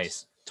 Houston twice.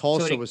 Yes.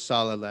 Tulsa was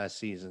solid last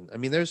season. I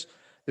mean, there's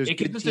it good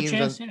gives us teams. A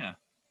chance, yeah.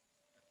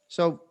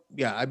 So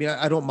yeah, I mean,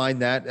 I don't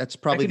mind that. That's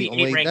probably the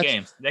only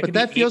games.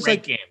 That feels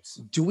like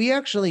games. Do we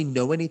actually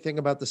know anything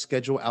about the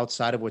schedule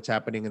outside of what's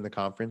happening in the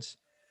conference?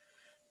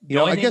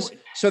 I guess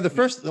so.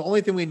 The only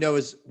thing we know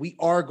is we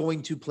are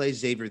going to play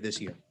Xavier this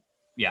year.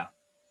 Yeah,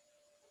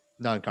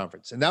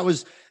 non-conference, and that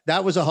was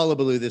a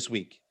hullabaloo this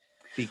week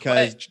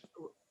because.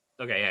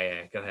 Okay,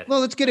 yeah. Go ahead. Well,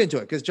 let's get into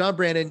it because John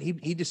Brannen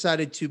he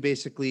decided to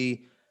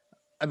basically,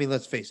 I mean,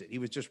 let's face it, he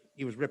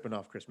was ripping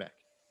off Chris Mack.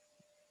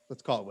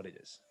 Let's call it what it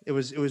is. It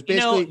was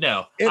basically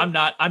I'm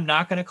not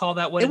going to call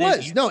that what it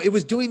is. No, it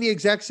was doing the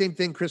exact same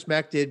thing Chris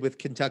Mack did with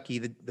Kentucky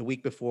the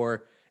week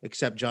before,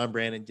 except John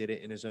Brannen did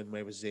it in his own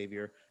way with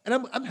Xavier.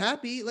 And I'm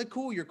happy, like,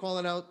 cool. You're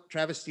calling out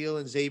Travis Steele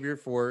and Xavier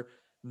for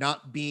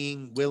not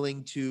being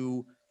willing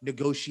to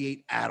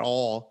negotiate at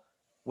all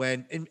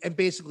and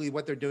basically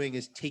what they're doing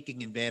is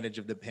taking advantage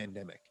of the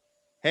pandemic.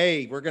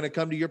 Hey, we're going to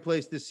come to your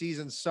place this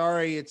season.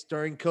 Sorry, it's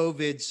during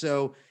COVID.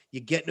 So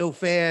you get no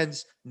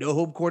fans, no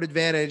home court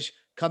advantage.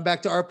 Come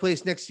back to our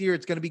place next year.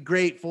 It's going to be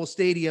great, full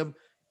stadium.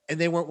 And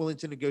they weren't willing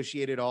to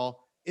negotiate at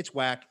all. It's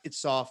whack. It's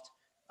soft.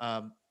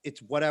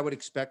 It's what I would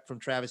expect from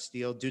Travis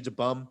Steele. Dude's a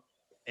bum.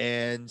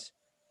 And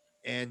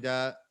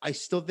I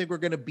still think we're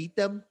going to beat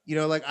them.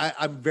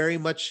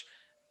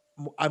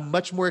 I'm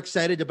much more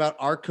excited about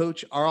our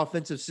coach, our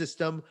offensive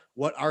system,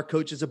 what our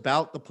coach is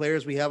about, the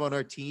players we have on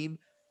our team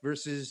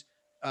versus,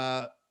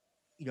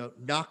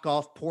 knock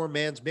off poor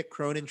man's Mick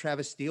Cronin,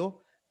 Travis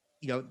Steele.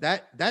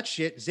 That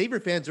shit. Xavier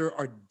fans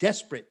are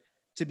desperate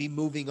to be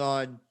moving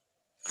on.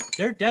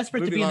 They're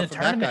desperate to be in the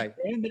tournament.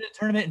 They haven't been in a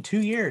tournament in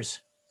 2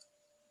 years.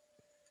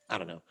 I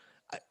don't know.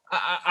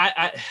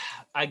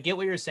 I get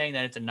what you're saying,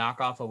 that it's a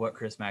knockoff of what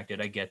Chris Mack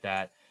did. I get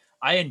that.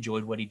 I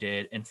enjoyed what he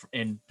did.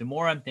 And the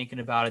more I'm thinking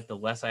about it, the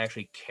less I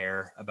actually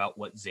care about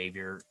what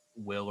Xavier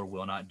will or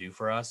will not do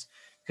for us.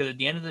 Because at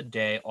the end of the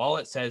day, all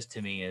it says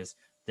to me is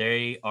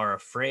they are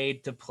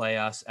afraid to play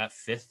us at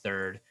fifth,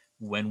 third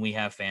when we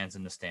have fans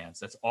in the stands.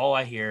 That's all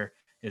I hear,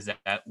 is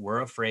that we're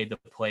afraid to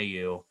play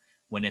you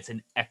when it's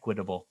an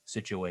equitable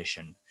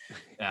situation.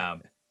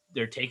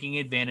 They're taking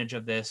advantage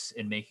of this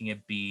and making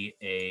it be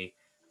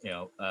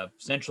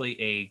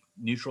essentially a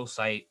neutral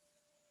site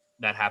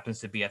that happens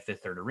to be at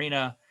Fifth Third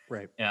Arena.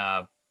 Right.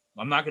 I'm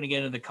not going to get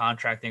into the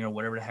contract thing or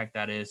whatever the heck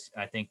that is.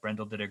 I think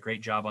Brendel did a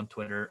great job on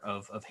Twitter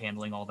of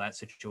handling all that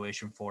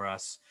situation for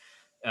us.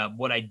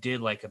 What I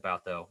did like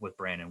about, though, with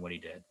Brannen, what he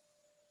did,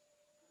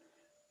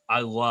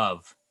 I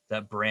love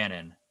that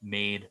Brannen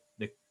made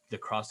the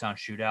Crosstown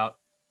Shootout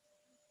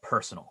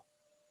personal.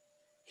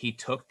 He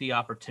took the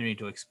opportunity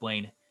to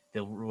explain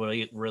the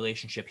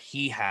relationship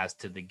he has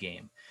to the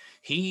game.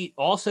 He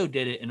also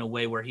did it in a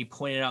way where he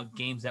pointed out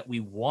games that we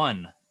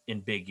won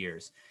in big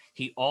years.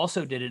 He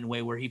also did it in a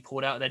way where he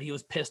pulled out that he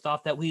was pissed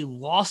off that we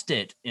lost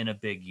it in a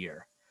big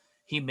year.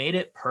 He made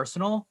it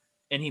personal,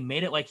 and he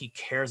made it like he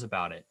cares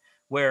about it.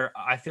 where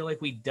I feel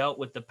like we dealt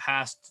with the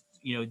past,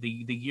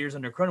 the years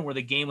under Cronin, where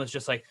the game was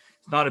just like,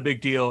 it's not a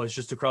big deal. It's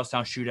just a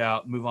crosstown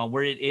shootout, move on,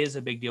 where it is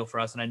a big deal for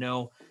us. And I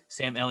know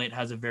Sam Elliott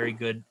has a very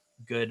good,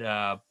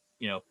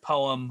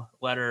 poem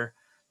letter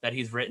that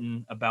he's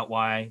written about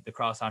why the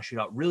crosstown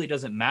shootout really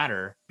doesn't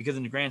matter, because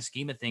in the grand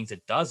scheme of things,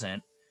 it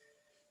doesn't.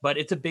 But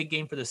it's a big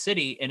game for the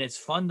city, and it's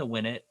fun to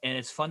win it, and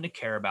it's fun to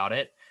care about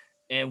it.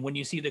 And when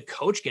you see the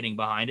coach getting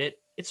behind it,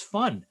 it's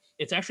fun.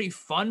 It's actually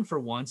fun for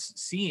once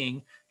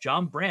seeing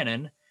John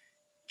Brannon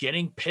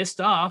getting pissed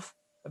off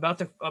about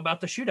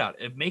the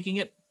shootout, of making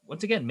it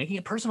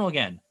personal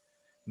again.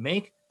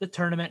 Make the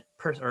tournament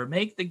or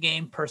make the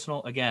game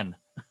personal again.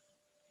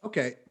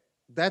 Okay,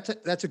 that's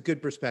a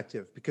good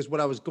perspective, because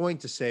what I was going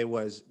to say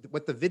was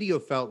what the video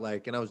felt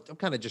like, and I'm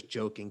kind of just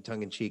joking,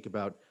 tongue in cheek,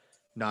 about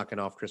knocking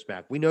off Chris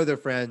Mack. We know they're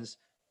friends.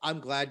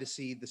 I'm glad to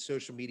see the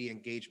social media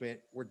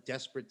engagement. We're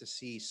desperate to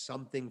see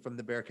something from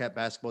the Bearcat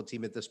basketball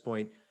team at this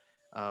point.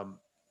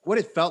 What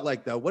it felt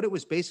like, though, what it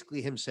was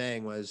basically him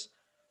saying was,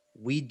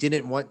 we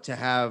didn't want to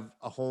have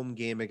a home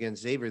game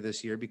against Xavier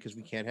this year because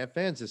we can't have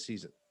fans this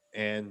season.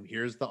 And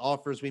here's the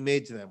offers we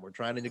made to them. We're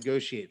trying to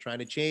negotiate, trying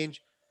to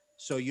change.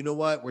 So you know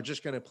what? We're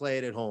just going to play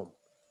it at home,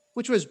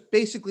 which was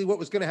basically what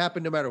was going to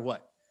happen no matter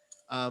what.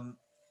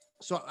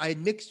 So I had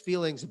mixed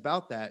feelings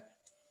about that.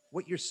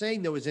 What you're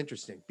saying, though, is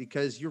interesting,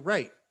 because you're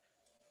right.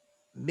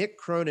 Mick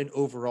Cronin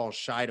overall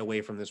shied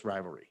away from this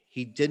rivalry.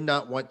 He did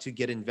not want to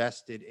get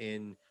invested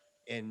in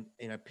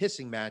a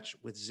pissing match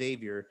with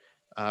Xavier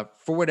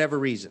for whatever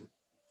reason.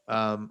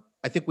 I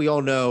think we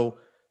all know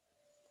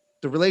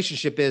the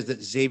relationship is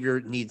that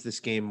Xavier needs this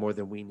game more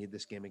than we need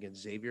this game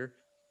against Xavier,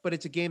 but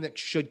it's a game that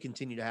should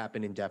continue to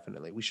happen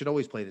indefinitely. We should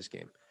always play this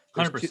game.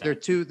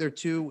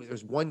 100%.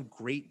 There's one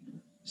great,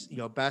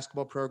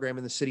 basketball program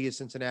in the city of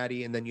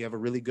Cincinnati, and then you have a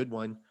really good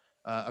one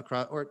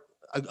across, or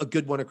a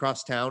good one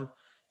across town,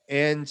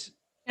 and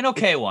an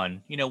okay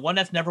one. One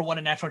that's never won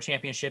a national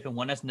championship and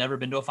one that's never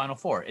been to a Final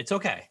Four. It's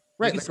okay.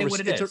 Right, you can say what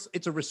it is.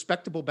 It's a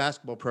respectable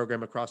basketball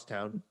program across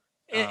town.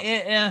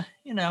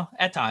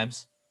 At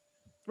times.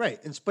 Right,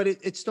 but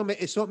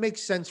it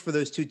makes sense for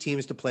those two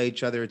teams to play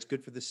each other. It's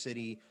good for the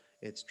city.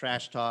 It's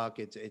trash talk.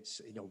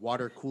 It's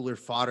water cooler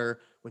fodder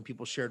when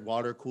people shared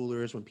water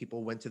coolers, when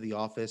people went to the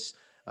office.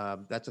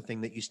 That's a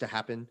thing that used to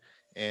happen,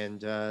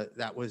 and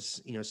that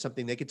was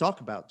something they could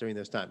talk about during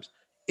those times.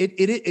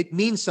 It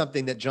means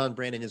something that John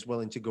Brannon is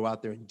willing to go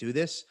out there and do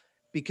this,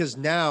 because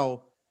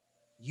now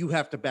you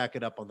have to back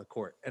it up on the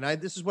court. And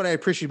this is what I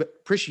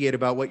appreciate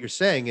about what you're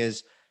saying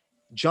is,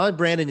 John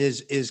Brannon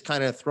is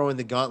kind of throwing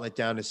the gauntlet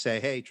down to say,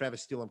 hey,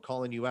 Travis Steele, I'm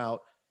calling you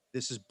out.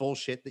 This is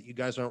bullshit that you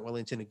guys aren't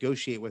willing to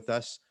negotiate with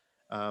us.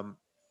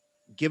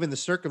 Given the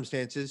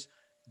circumstances,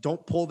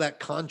 don't pull that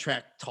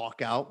contract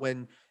talk out,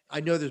 when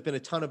I know there's been a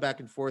ton of back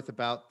and forth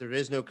about there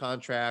is no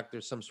contract.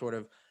 There's some sort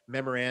of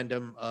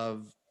memorandum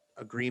of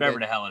agreement. Whatever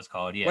the hell it's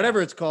called. Yeah.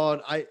 Whatever it's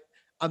called.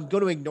 I'm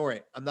going to ignore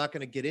it. I'm not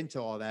going to get into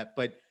all that,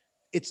 but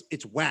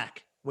it's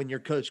whack when your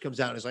coach comes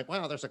out and is like,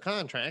 well, there's a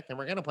contract and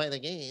we're going to play the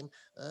game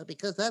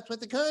because that's what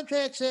the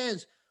contract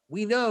says.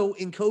 We know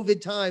in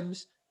COVID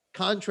times,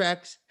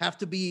 contracts have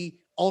to be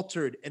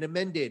altered and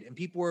amended, and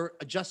people were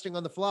adjusting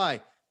on the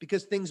fly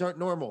because things aren't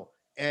normal.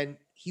 And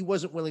he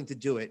wasn't willing to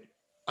do it.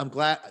 I'm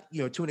glad,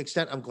 to an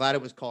extent, I'm glad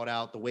it was called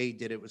out. The way he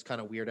did it was kind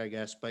of weird, I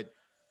guess. But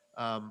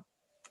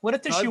what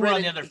if the shoe were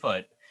on the other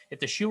foot? If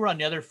the shoe were on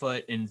the other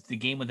foot in the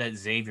game with that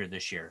Xavier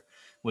this year,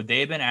 would they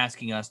have been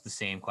asking us the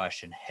same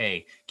question?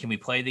 Hey, can we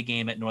play the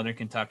game at Northern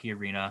Kentucky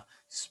Arena,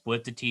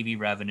 split the TV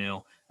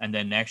revenue, and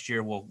then next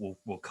year we'll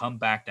come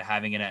back to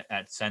having it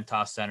at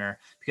Centos Center?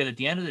 Because at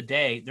the end of the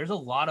day, there's a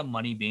lot of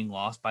money being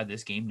lost by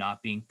this game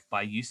not being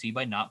by UC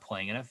by not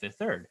playing it at Fifth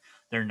Third.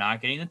 They're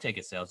not getting the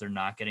ticket sales. They're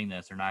not getting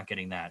this. They're not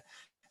getting that.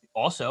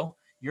 Also,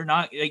 you're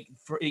not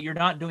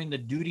doing the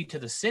duty to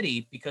the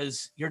city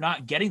because you're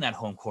not getting that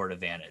home court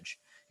advantage.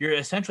 You're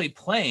essentially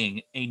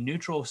playing a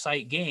neutral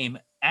site game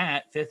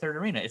at Fifth Third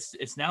Arena.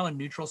 It's now a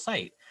neutral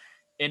site.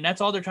 And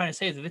that's all they're trying to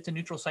say is, if it's a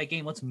neutral site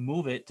game, let's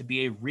move it to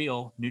be a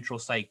real neutral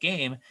site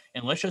game.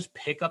 And let's just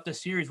pick up the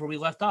series where we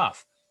left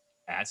off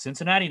at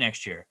Cincinnati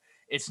next year.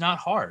 It's not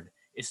hard.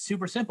 It's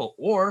super simple.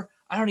 Or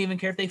I don't even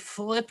care if they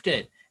flipped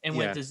it and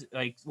went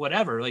to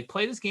whatever,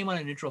 play this game on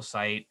a neutral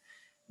site,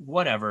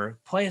 whatever,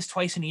 play us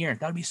twice in a year.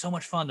 That'd be so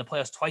much fun to play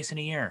us twice in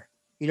a year.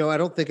 I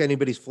don't think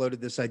anybody's floated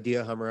this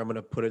idea, Hummer. I'm going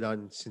to put it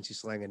on Cincy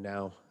Slang and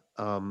now.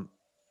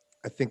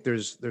 I think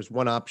there's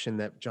one option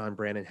that John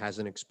Brannon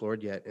hasn't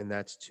explored yet, and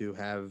that's to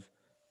have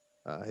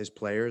his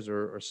players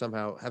or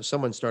somehow have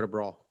someone start a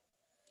brawl.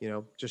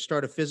 Just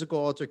start a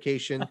physical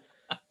altercation.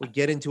 We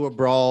get into a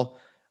brawl.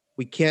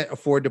 We can't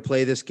afford to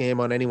play this game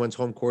on anyone's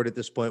home court at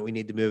this point. We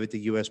need to move it to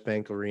US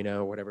Bank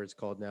Arena or whatever it's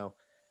called now.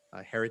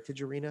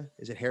 Heritage Arena.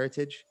 Is it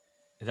Heritage?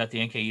 Is that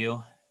the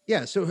NKU?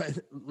 Yeah. So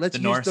let's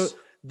use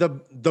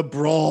the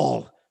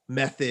brawl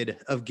method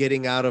of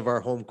getting out of our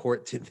home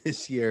court to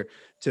this year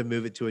to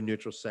move it to a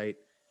neutral site.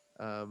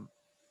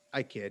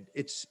 I kid.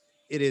 It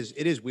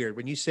is weird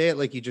when you say it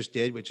like you just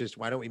did, which is,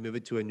 why don't we move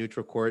it to a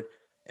neutral court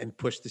and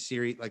push the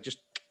series, just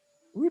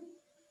whoop,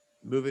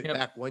 move it Yep.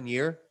 back 1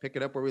 year, pick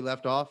it up where we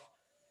left off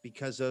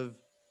because of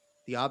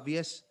the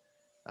obvious,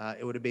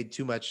 it would have made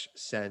too much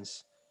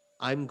sense.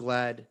 I'm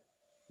glad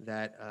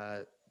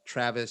that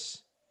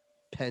Travis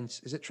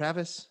Pence, is it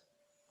Travis?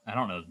 I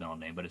don't know his middle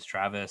name, but it's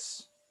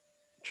Travis.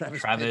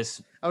 Travis Pence.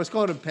 Travis. I was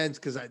calling him Pence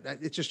because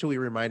it's just who he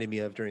reminded me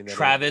of during that.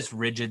 Travis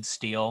Rigid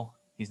Steel.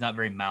 He's not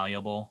very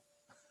malleable.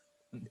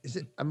 Is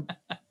it? I'm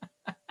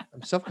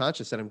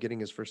self-conscious that I'm getting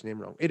his first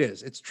name wrong. It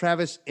is. It's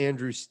Travis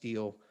Andrew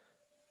Steele.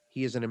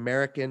 He is an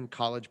American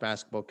college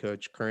basketball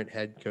coach, current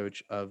head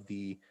coach of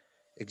the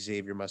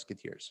Xavier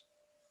Musketeers.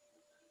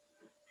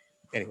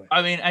 Anyway,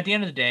 I mean, at the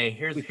end of the day,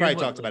 we probably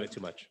talked about it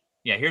too much.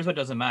 Yeah, here's what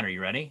doesn't matter.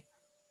 You ready?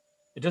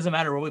 It doesn't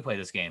matter where we play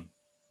this game.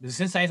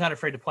 Cincinnati's not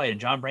afraid to play it, and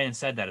John Brandon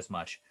said that as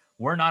much.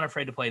 We're not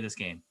afraid to play this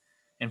game.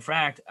 In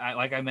fact,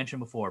 like I mentioned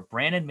before,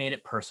 Brandon made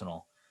it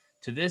personal.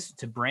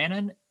 To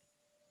Brandon,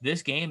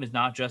 this game is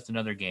not just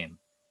another game.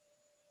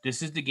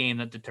 This is the game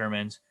that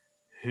determines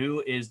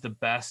who is the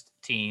best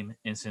team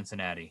in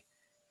Cincinnati.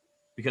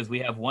 Because we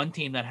have one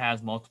team that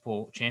has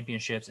multiple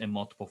championships and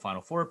multiple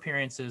Final Four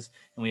appearances,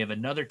 and we have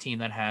another team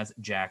that has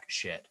jack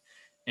shit.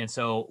 And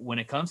so when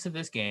it comes to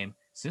this game,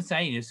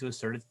 Cincinnati needs to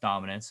assert its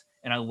dominance.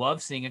 And I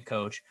love seeing a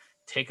coach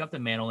take up the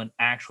mantle and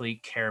actually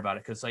care about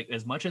it. Because like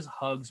as much as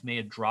Huggs may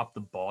have dropped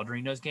the ball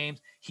during those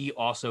games, he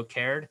also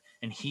cared,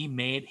 and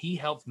he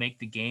helped make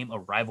the game a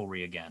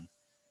rivalry again.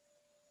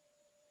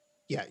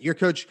 Yeah,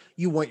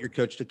 you want your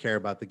coach to care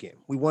about the game.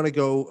 We want to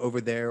go over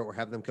there or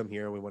have them come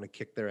here, and we want to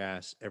kick their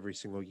ass every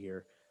single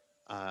year.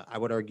 I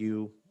would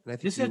argue, and I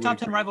think this is a top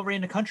 10 rivalry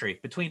in the country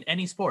between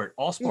any sport,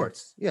 all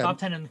sports. Yeah. Top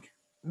 10 in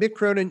Mick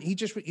Cronin,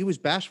 he was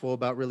bashful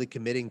about really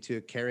committing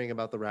to caring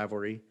about the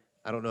rivalry.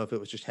 I don't know if it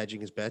was just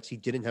hedging his bets. He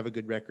didn't have a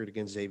good record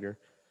against Xavier.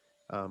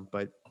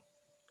 But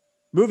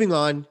moving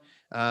on,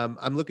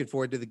 I'm looking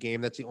forward to the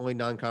game. That's the only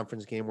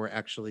non-conference game we're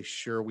actually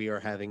sure we are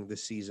having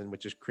this season,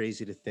 which is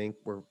crazy to think.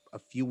 We're a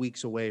few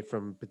weeks away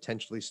from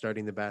potentially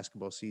starting the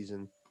basketball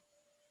season.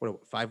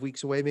 What, 5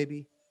 weeks away,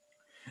 maybe?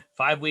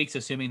 5 weeks,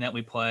 assuming that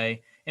we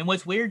play. And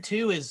what's weird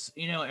too is,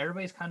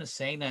 everybody's kind of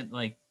saying that,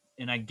 like,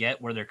 and I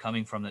get where they're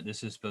coming from, that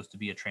this is supposed to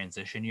be a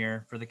transition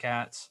year for the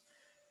Cats.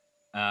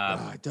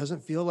 It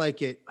doesn't feel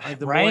like it.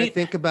 The right? more I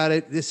think about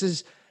it, this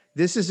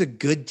is a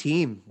good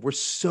team. We're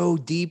so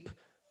deep.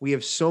 We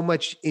have so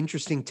much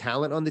interesting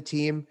talent on the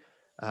team.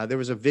 There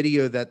was a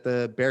video that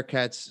the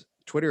Bearcats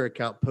Twitter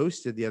account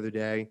posted the other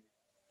day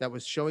that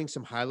was showing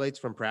some highlights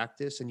from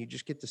practice, and you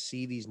just get to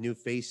see these new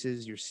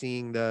faces. You're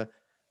seeing the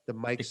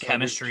Mike the Saunders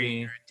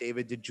chemistry, Jr.,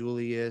 David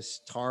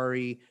DeJulius,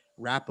 Tari,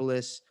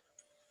 Rapolis.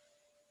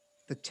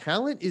 The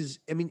talent is,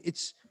 I mean,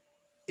 it's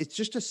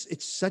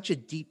such a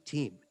deep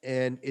team,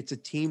 and it's a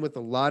team with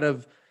a lot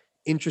of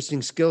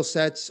interesting skill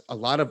sets, a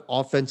lot of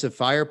offensive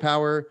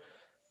firepower.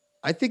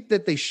 I think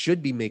that they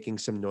should be making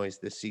some noise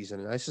this season,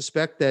 and I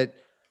suspect that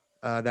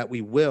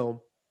we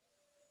will.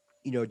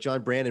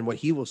 John Brandon, what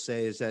he will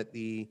say is that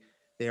they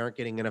aren't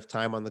getting enough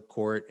time on the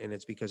court, and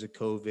it's because of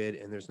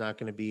COVID, and there's not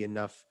going to be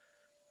enough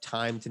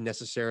time to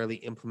necessarily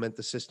implement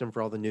the system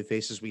for all the new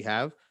faces we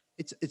have.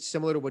 It's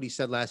similar to what he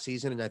said last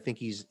season, and I think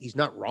he's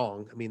not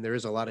wrong. I mean, there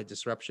is a lot of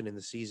disruption in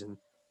the season,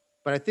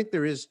 but I think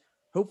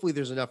hopefully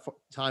there's enough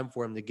time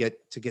for him to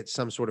get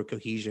some sort of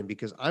cohesion,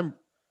 because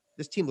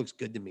this team looks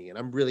good to me, and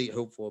I'm really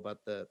hopeful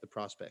about the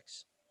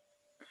prospects.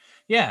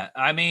 Yeah,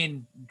 I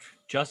mean,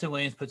 Justin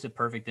Williams puts it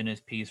perfect in his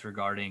piece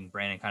regarding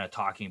Brandon kind of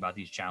talking about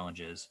these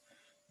challenges,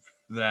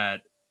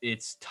 that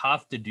it's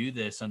tough to do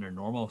this under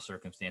normal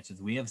circumstances.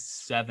 We have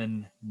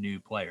 7 new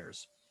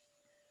players,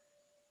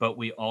 but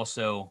we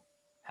also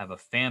have a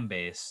fan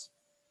base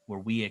where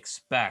we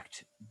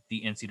expect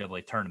the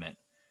NCAA tournament.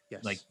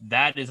 Yes. Like,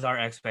 that is our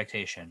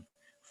expectation.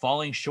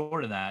 Falling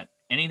short of that,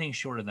 anything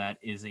short of that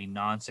is a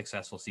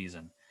non-successful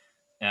season.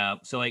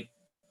 So like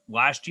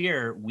last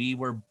year, we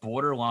were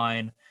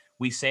borderline.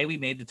 We say we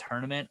made the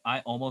tournament. I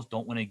almost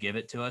don't want to give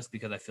it to us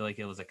because I feel like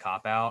it was a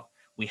cop-out.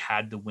 We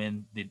had to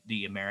win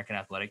the American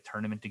Athletic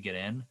Tournament to get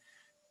in.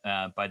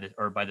 By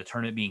the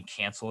tournament being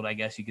canceled, I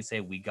guess you could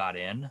say, we got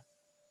in.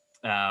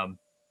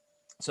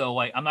 So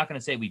like, I'm not going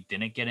to say we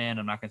didn't get in.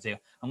 I'm not going to say,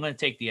 I'm going to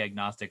take the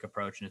agnostic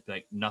approach and just be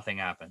like, nothing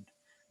happened,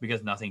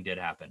 because nothing did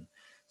happen.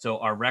 So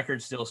our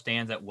record still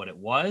stands at what it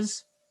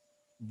was.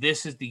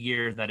 This is the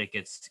year that it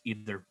gets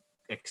either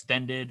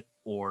extended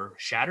or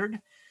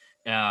shattered.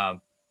 And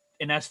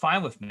that's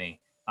fine with me.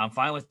 I'm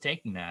fine with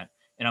taking that.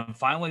 And I'm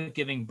fine with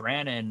giving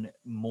Brandon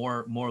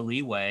more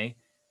leeway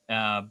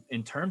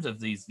in terms of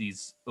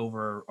these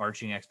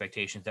overarching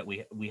expectations that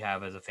we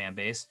have as a fan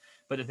base.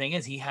 But the thing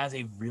is, he has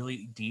a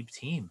really deep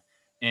team.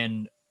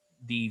 And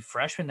the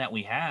freshmen that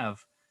we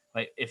have,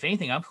 like, if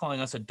anything, I'm calling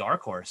us a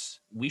dark horse.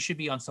 We should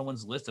be on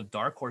someone's list of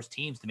dark horse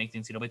teams to make the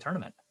NCAA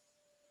tournament.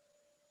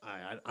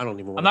 I don't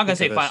even want I'm not going to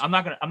say I'm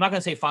not going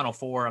to say Final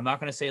Four. I'm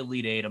not going to say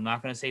Elite Eight. I'm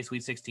not going to say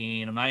Sweet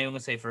 16. I'm not even going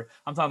to say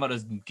I'm talking about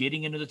us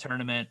getting into the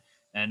tournament.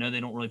 And I know they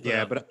don't really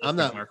put but I'm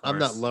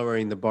not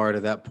lowering the bar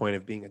to that point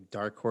of being a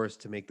dark horse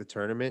to make the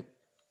tournament.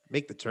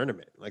 Make the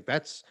tournament. Like,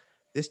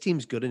 this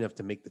team's good enough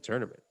to make the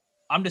tournament.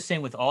 I'm just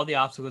saying, with all the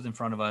obstacles in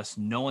front of us,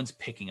 no one's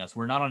picking us.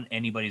 We're not on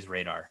anybody's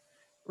radar.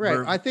 Right.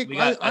 We're I think we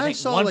got I I think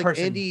saw one like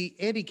person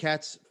Andy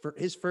Katz for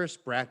his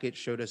first bracket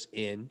showed us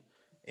in,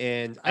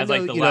 and I as know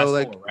like the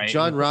last four,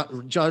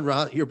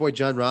 right? Your boy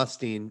John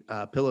Rothstein,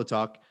 Pillow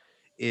Talk,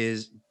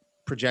 is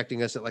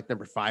projecting us at like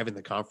number 5 in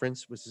the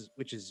conference,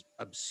 which is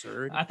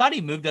absurd. I thought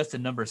he moved us to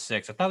number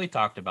 6. I thought we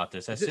talked about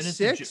this. As Is it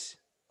soon as 6?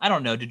 I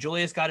don't know,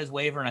 DeJulius got his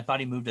waiver, and I thought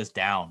he moved us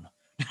down.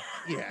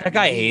 Yeah, That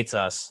guy hates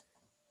us.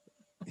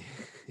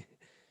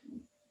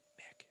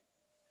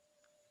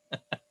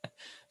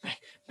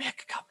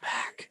 Mick, come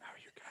back. How are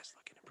you guys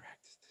looking to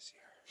practice this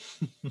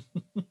year?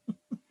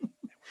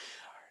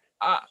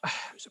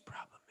 There's a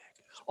problem,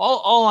 Mick.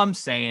 All I'm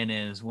saying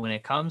is, when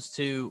it comes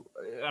to,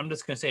 I'm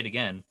just going to say it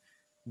again,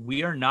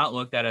 we are not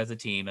looked at as a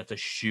team that's a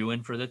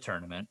shoo-in for the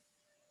tournament.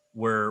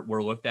 We're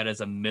looked at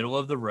as a middle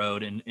of the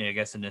road, and I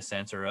guess in this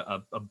sense, or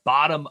a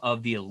bottom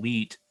of the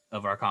elite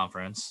of our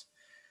conference.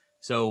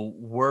 So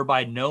we're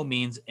by no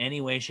means,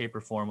 any way, shape,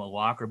 or form a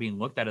lock or being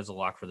looked at as a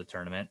lock for the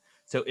tournament.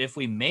 So if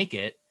we make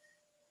it,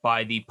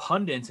 by the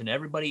pundits and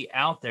everybody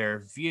out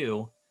there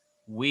view,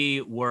 we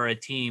were a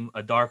team,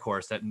 a dark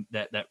horse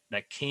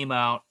that came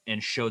out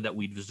and showed that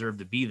we deserved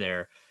to be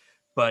there.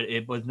 But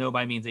it was no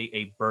by means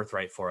a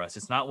birthright for us.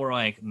 It's not where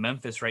like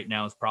Memphis right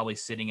now is probably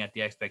sitting at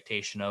the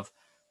expectation of,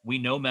 we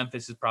know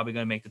Memphis is probably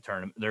going to make the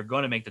tournament. They're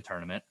going to make the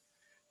tournament.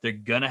 They're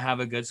going to have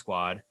a good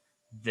squad.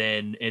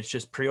 Then it's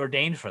just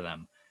preordained for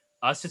them.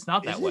 Us, it's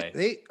not that way.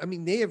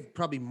 They have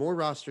probably more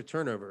roster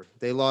turnover.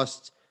 They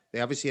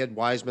obviously had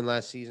Wiseman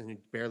last season, who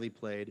barely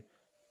played.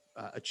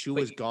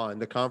 Achua's gone.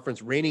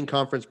 The reigning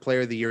conference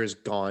player of the year is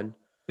gone.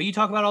 But you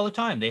talk about all the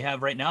time. They have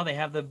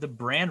the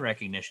brand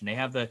recognition. They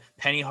have the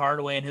Penny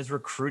Hardaway and his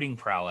recruiting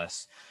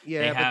prowess.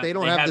 Yeah, but they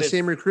don't have the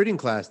same recruiting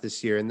class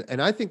this year.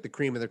 And I think the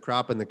cream of the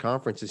crop in the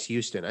conference is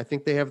Houston. I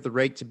think they have the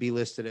right to be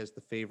listed as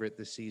the favorite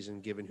this season,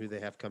 given who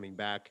they have coming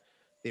back.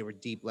 They were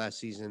deep last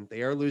season.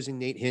 They are losing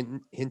Nate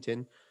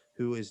Hinton,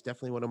 who is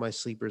definitely one of my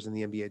sleepers in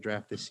the NBA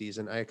draft this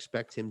season. I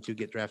expect him to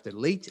get drafted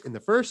late in the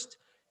first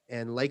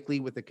and likely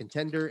with a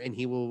contender, and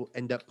he will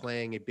end up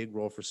playing a big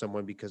role for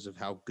someone because of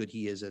how good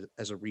he is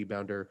as a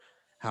rebounder,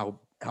 how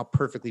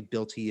perfectly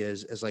built he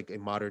is as like a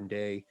modern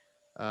day.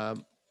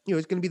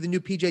 It's going to be the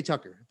new PJ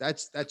Tucker.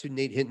 That's who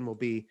Nate Hinton will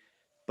be.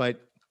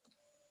 But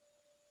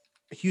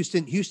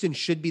Houston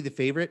should be the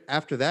favorite.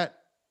 After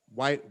that,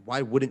 why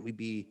wouldn't we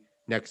be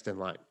next in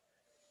line?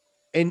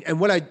 And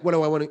what I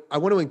want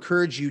to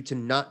encourage you to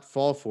not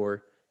fall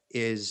for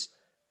is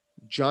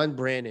John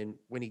Brannen,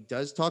 when he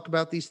does talk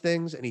about these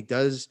things, and he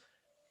does,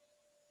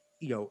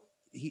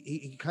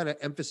 he kind of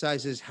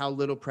emphasizes how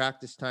little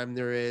practice time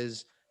there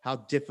is, how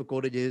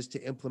difficult it is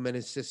to implement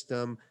his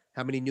system,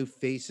 how many new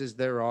faces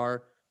there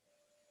are.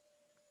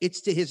 It's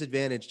to his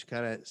advantage to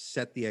kind of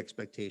set the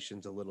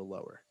expectations a little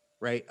lower,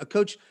 right? A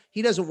coach,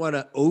 he doesn't want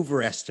to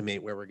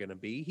overestimate where we're going to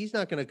be. He's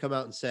not going to come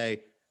out and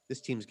say,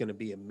 this team's going to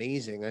be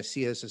amazing. I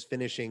see us as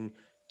finishing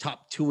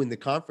top 2 in the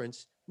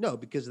conference. No,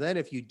 because then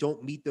if you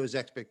don't meet those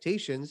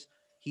expectations,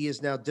 he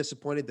is now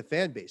disappointed the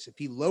fan base. If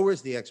he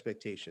lowers the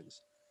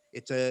expectations,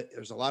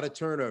 there's a lot of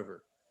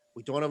turnover.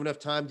 We don't have enough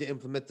time to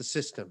implement the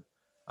system.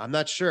 I'm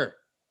not sure.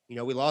 We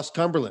lost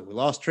Cumberland. We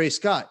lost Trey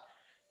Scott.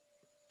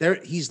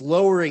 He's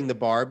lowering the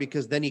bar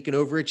because then he can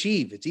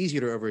overachieve. It's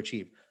easier to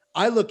overachieve.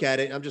 I look at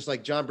it and I'm just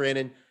like, John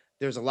Brannen,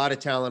 there's a lot of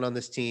talent on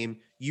this team.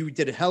 You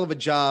did a hell of a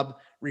job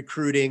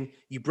recruiting.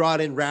 You brought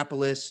in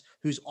Rapolis,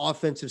 whose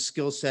offensive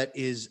skill set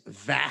is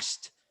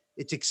vast.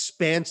 It's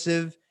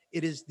expansive.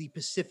 It is the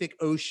Pacific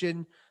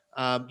Ocean.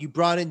 You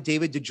brought in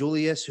David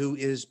DeJulius, who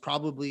is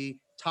probably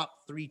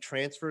top 3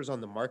 transfers on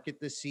the market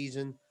this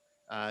season.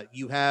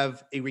 You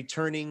have a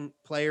returning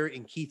player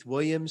in Keith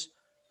Williams,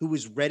 who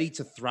is ready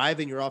to thrive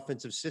in your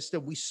offensive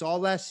system. We saw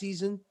last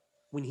season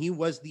when he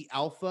was the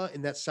alpha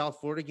in that South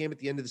Florida game at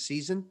the end of the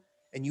season,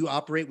 and you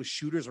operate with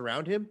shooters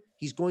around him,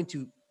 he's going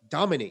to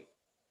dominate.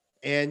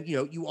 And,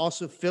 you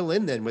also fill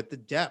in then with the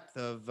depth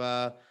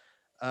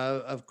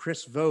of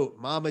Chris Vogt,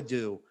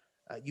 Mamadou.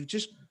 You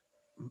just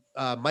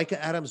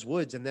Micah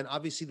Adams-Woods, and then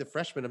obviously the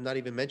freshman I'm not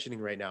even mentioning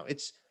right now.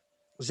 It's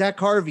Zach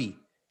Harvey.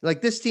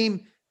 Like, this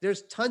team,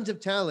 there's tons of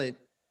talent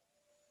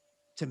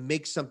to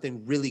make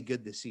something really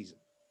good this season.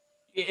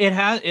 It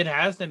has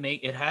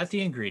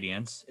the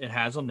ingredients. It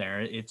has them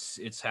there.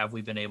 It's have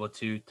we been able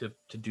to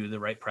do the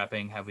right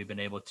prepping? Have we been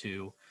able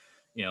to,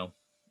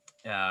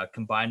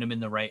 combine them in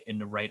the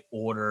right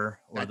order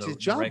or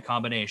the right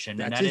combination?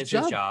 And that is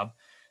his job.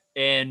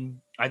 And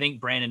I think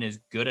Brannen is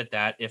good at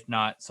that, if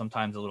not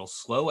sometimes a little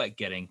slow at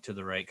getting to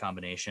the right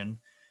combination.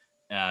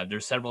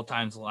 There's several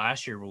times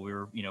last year where we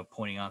were,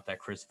 pointing out that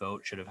Chris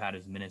Vogt should have had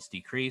his minutes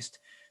decreased.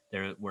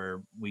 There,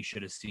 where we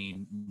should have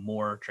seen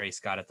more Trey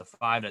Scott at the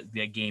 5.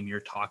 That game you're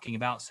talking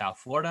about, South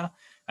Florida,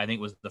 I think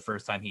was the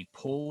first time he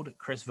pulled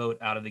Chris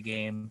Vogt out of the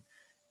game.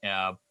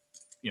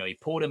 He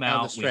pulled him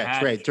out.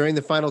 Right. During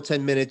the final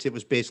 10 minutes, it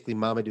was basically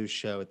Mamadou's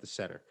show at the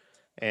center.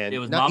 And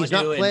he's not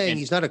playing.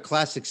 He's not a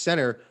classic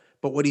center,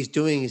 but what he's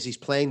doing is he's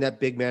playing that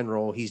big man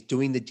role. He's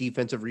doing the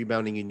defensive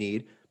rebounding you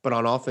need, but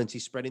on offense,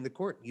 he's spreading the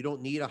court. You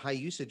don't need a high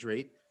usage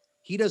rate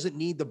He doesn't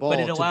need the But ball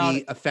it to allowed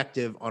be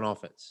effective on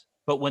offense.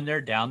 But when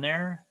they're down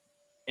there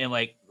and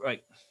like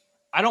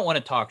I don't want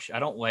to talk. I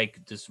don't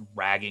like just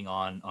ragging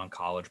on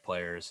college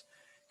players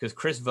because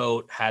Chris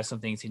Vogt has some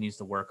things he needs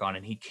to work on,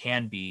 and he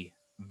can be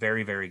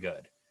very, very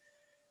good.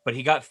 But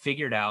he got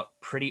figured out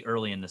pretty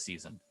early in the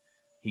season.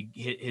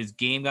 His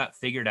game got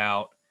figured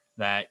out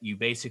that you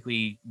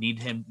basically need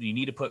him. You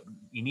need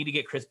to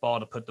get Chris Ball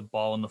to put the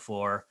ball on the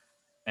floor,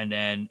 and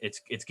then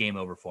it's game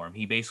over for him.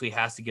 He basically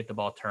has to get the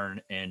ball,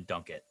 turn and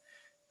dunk it,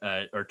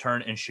 or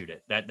turn and shoot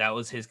it. That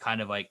was his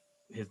kind of like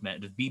his man.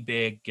 Just be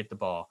big, get the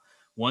ball.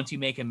 Once you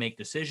make him make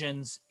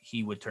decisions,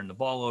 he would turn the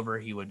ball over.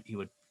 He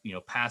would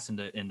pass in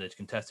the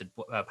contested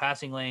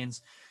passing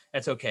lanes.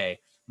 That's okay.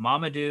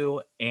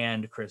 Mamadou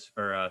and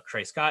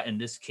Trey Scott, in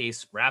this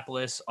case,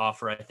 Rapolis,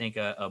 offer, I think,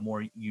 a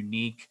more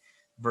unique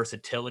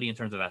versatility in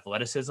terms of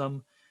athleticism,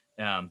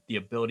 the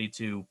ability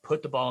to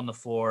put the ball on the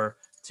floor,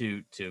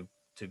 to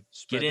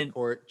Spread get the in,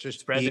 court, just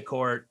spread the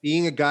court.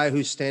 Being a guy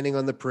who's standing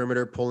on the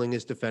perimeter, pulling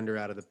his defender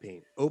out of the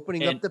paint,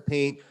 opening up the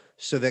paint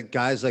so that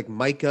guys like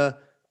Micah,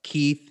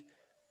 Keith,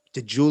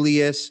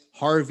 DeJulius,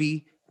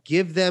 Harvey,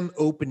 give them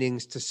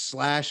openings to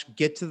slash,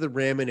 get to the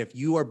rim. And if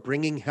you are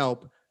bringing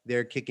help,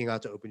 they're kicking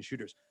out to open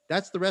shooters.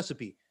 That's the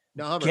recipe.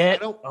 Now,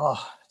 Hummer,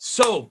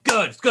 so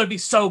good. It's going to be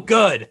so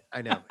good.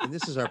 I know. And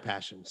this is our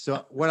passion.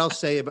 So what I'll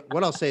say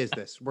is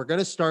this. We're going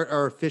to start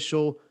our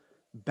official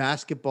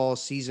basketball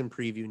season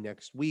preview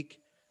next week.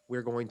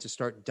 We're going to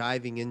start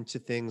diving into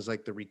things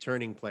like the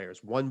returning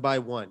players one by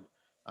one,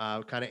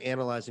 kind of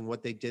analyzing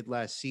what they did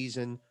last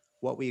season,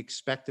 what we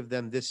expect of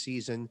them this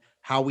season,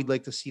 how we'd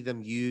like to see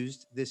them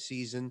used this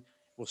season.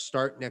 We'll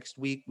start next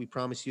week. We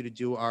promise you to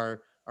do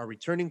our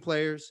returning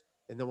players,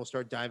 and then we'll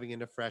start diving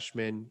into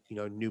freshmen,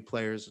 new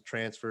players,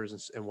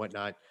 transfers, and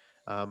whatnot.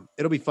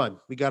 It'll be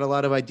fun. We got a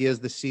lot of ideas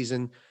this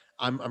season.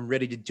 I'm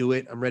ready to do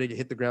it. I'm ready to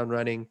hit the ground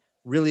running.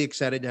 Really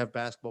excited to have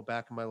basketball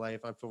back in my life.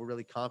 I feel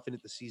really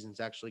confident the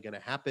season's actually going to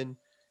happen.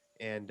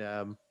 And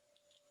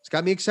it's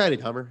got me excited,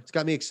 Hummer. It's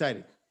got me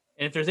excited.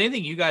 And if there's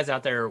anything you guys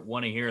out there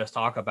want to hear us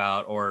talk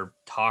about, or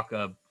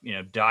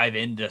dive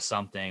into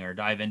something, or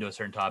dive into a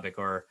certain topic,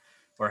 or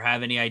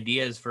have any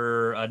ideas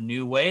for a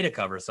new way to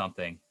cover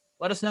something,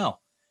 let us know.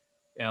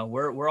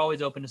 We're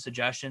always open to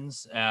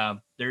suggestions.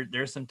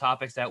 There's some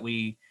topics that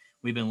we've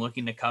been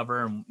looking to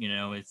cover, and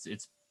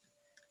it's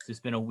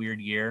just been a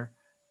weird year.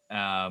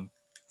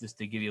 Just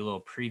to give you a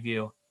little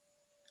preview,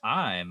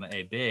 I'm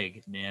a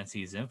big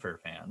Nancy Zimpher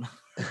fan.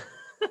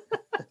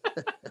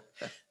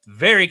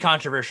 Very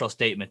controversial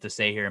statement to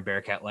say here in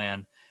Bearcat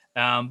land.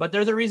 But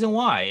there's a reason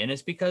why. And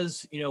it's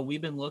because,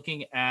 we've been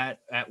looking at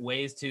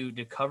ways to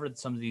cover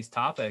some of these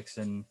topics.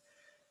 And,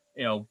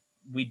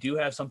 we do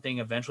have something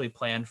eventually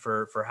planned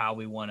for how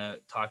we want to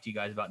talk to you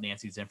guys about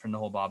Nancy Zimpher and the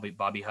whole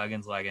Bobby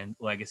Huggins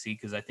legacy.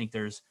 Cause I think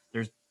there's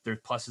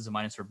pluses and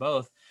minuses for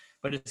both.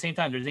 But at the same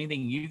time, if there's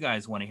anything you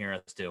guys want to hear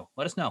us do,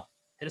 let us know.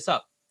 Hit us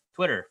up.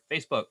 Twitter,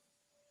 Facebook.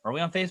 Are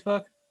we on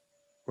Facebook?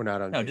 We're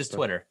not on Facebook. Just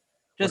Twitter.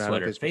 Just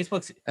Twitter.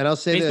 Facebook's, and I'll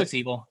say Facebook's this.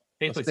 evil.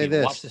 Facebook's evil.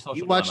 Evil. Watch the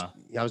Social Dilemma.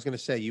 I was going to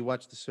say, you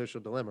watch the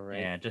Social Dilemma, right?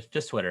 Yeah,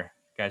 just Twitter.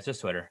 Guys,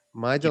 just Twitter.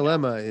 My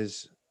dilemma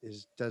is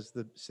does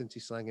the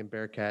Cincy Slang and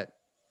Bearcat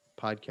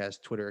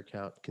podcast Twitter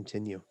account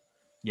continue?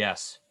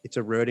 Yes. It's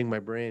eroding my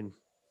brain.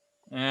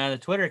 The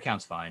Twitter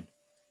account's fine.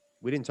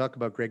 We didn't talk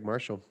about Greg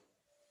Marshall.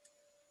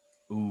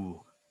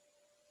 Ooh.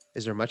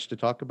 Is there much to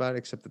talk about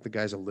except that the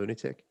guy's a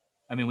lunatic?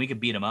 I mean, we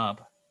could beat him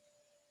up.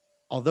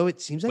 Although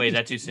it seems like... Wait, is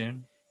that too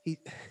soon?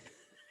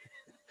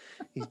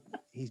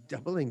 He's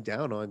doubling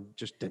down on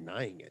just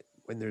denying it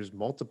when there's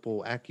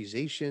multiple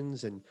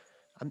accusations, and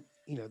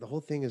the whole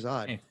thing is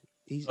odd.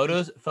 Hey,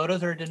 photos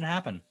or it didn't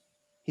happen.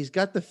 He's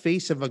got the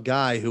face of a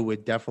guy who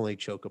would definitely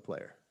choke a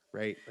player,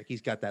 right? Like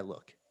he's got that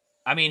look.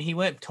 I mean, he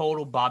went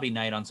total Bobby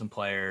Knight on some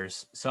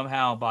players.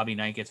 Somehow Bobby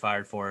Knight gets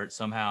fired for it.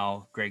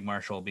 Somehow Greg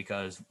Marshall,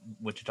 because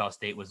Wichita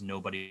State was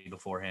nobody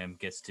before him,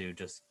 gets to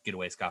just get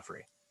away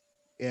scot-free.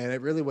 Yeah, and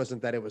it really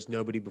wasn't that it was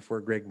nobody before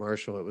Greg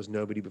Marshall. It was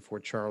nobody before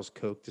Charles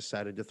Koch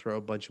decided to throw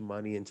a bunch of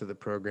money into the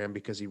program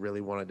because he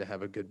really wanted to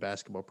have a good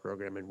basketball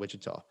program in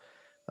Wichita.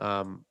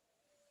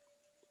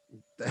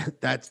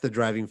 That's the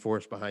driving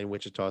force behind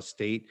Wichita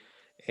State.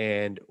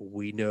 And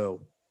we know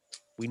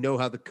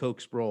how the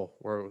Kochs roll,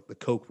 or the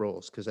Koch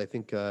rolls, because I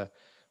think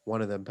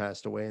one of them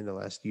passed away in the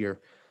last year.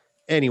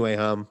 Anyway,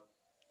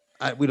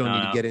 we don't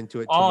need to get into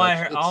it too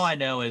much. All I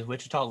know is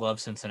Wichita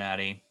loves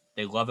Cincinnati.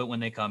 They love it when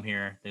they come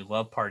here. They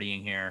love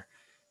partying here.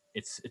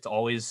 It's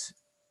always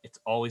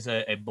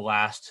a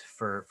blast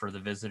for the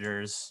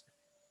visitors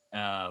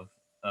of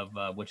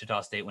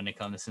Wichita State when they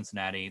come to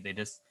Cincinnati. They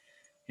just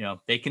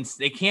they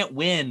can't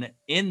win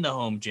in the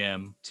home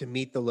gym. To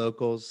meet the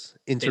locals,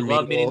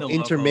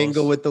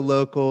 intermingle with the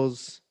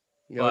locals.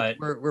 But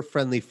we're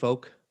friendly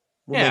folk.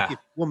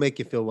 We'll make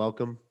you feel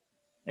welcome.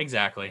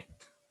 Exactly.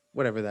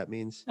 Whatever that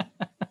means.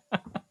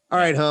 All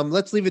right,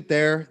 let's leave it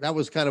there. That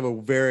was kind of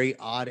a very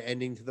odd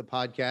ending to the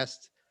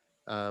podcast.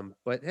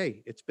 But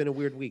hey, it's been a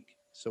weird week.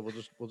 So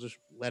we'll just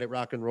let it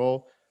rock and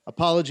roll.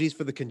 Apologies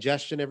for the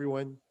congestion,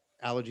 everyone.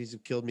 Allergies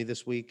have killed me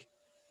this week.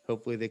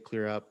 Hopefully they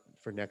clear up.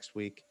 for next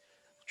week.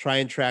 Try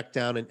and track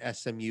down an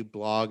SMU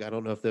blog. I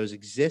don't know if those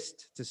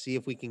exist, to see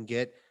if we can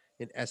get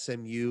an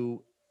SMU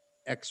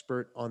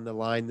expert on the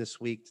line this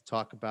week to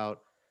talk about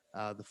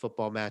the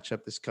football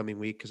matchup this coming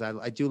week, because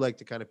I do like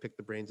to kind of pick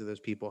the brains of those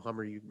people.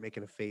 Hummer, you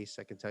making a face?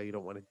 I can tell you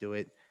don't want to do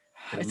it.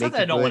 Can I It's not make that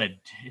you I don't do want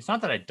it? to. It's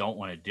not that I don't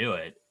want to do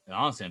it. And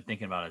honestly, I'm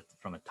thinking about it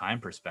from a time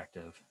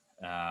perspective.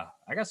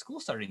 I got school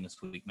starting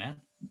this week, man.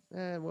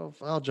 Well,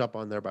 I'll jump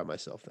on there by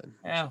myself then.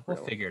 Yeah, we'll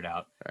figure it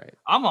out. All right.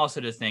 I'm also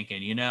just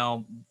thinking,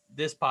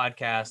 this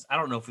podcast, I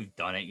don't know if we've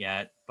done it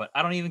yet, but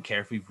I don't even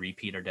care if we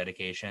repeat our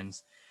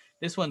dedications.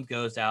 This one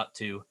goes out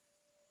to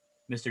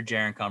Mr.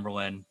 Jaron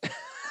Cumberland.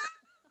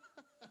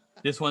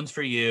 This one's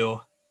for you.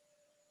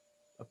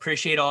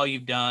 Appreciate all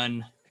you've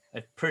done. I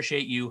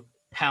appreciate you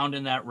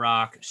pounding that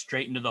rock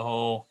straight into the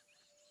hole.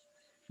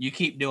 You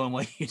keep doing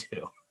what you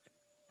do.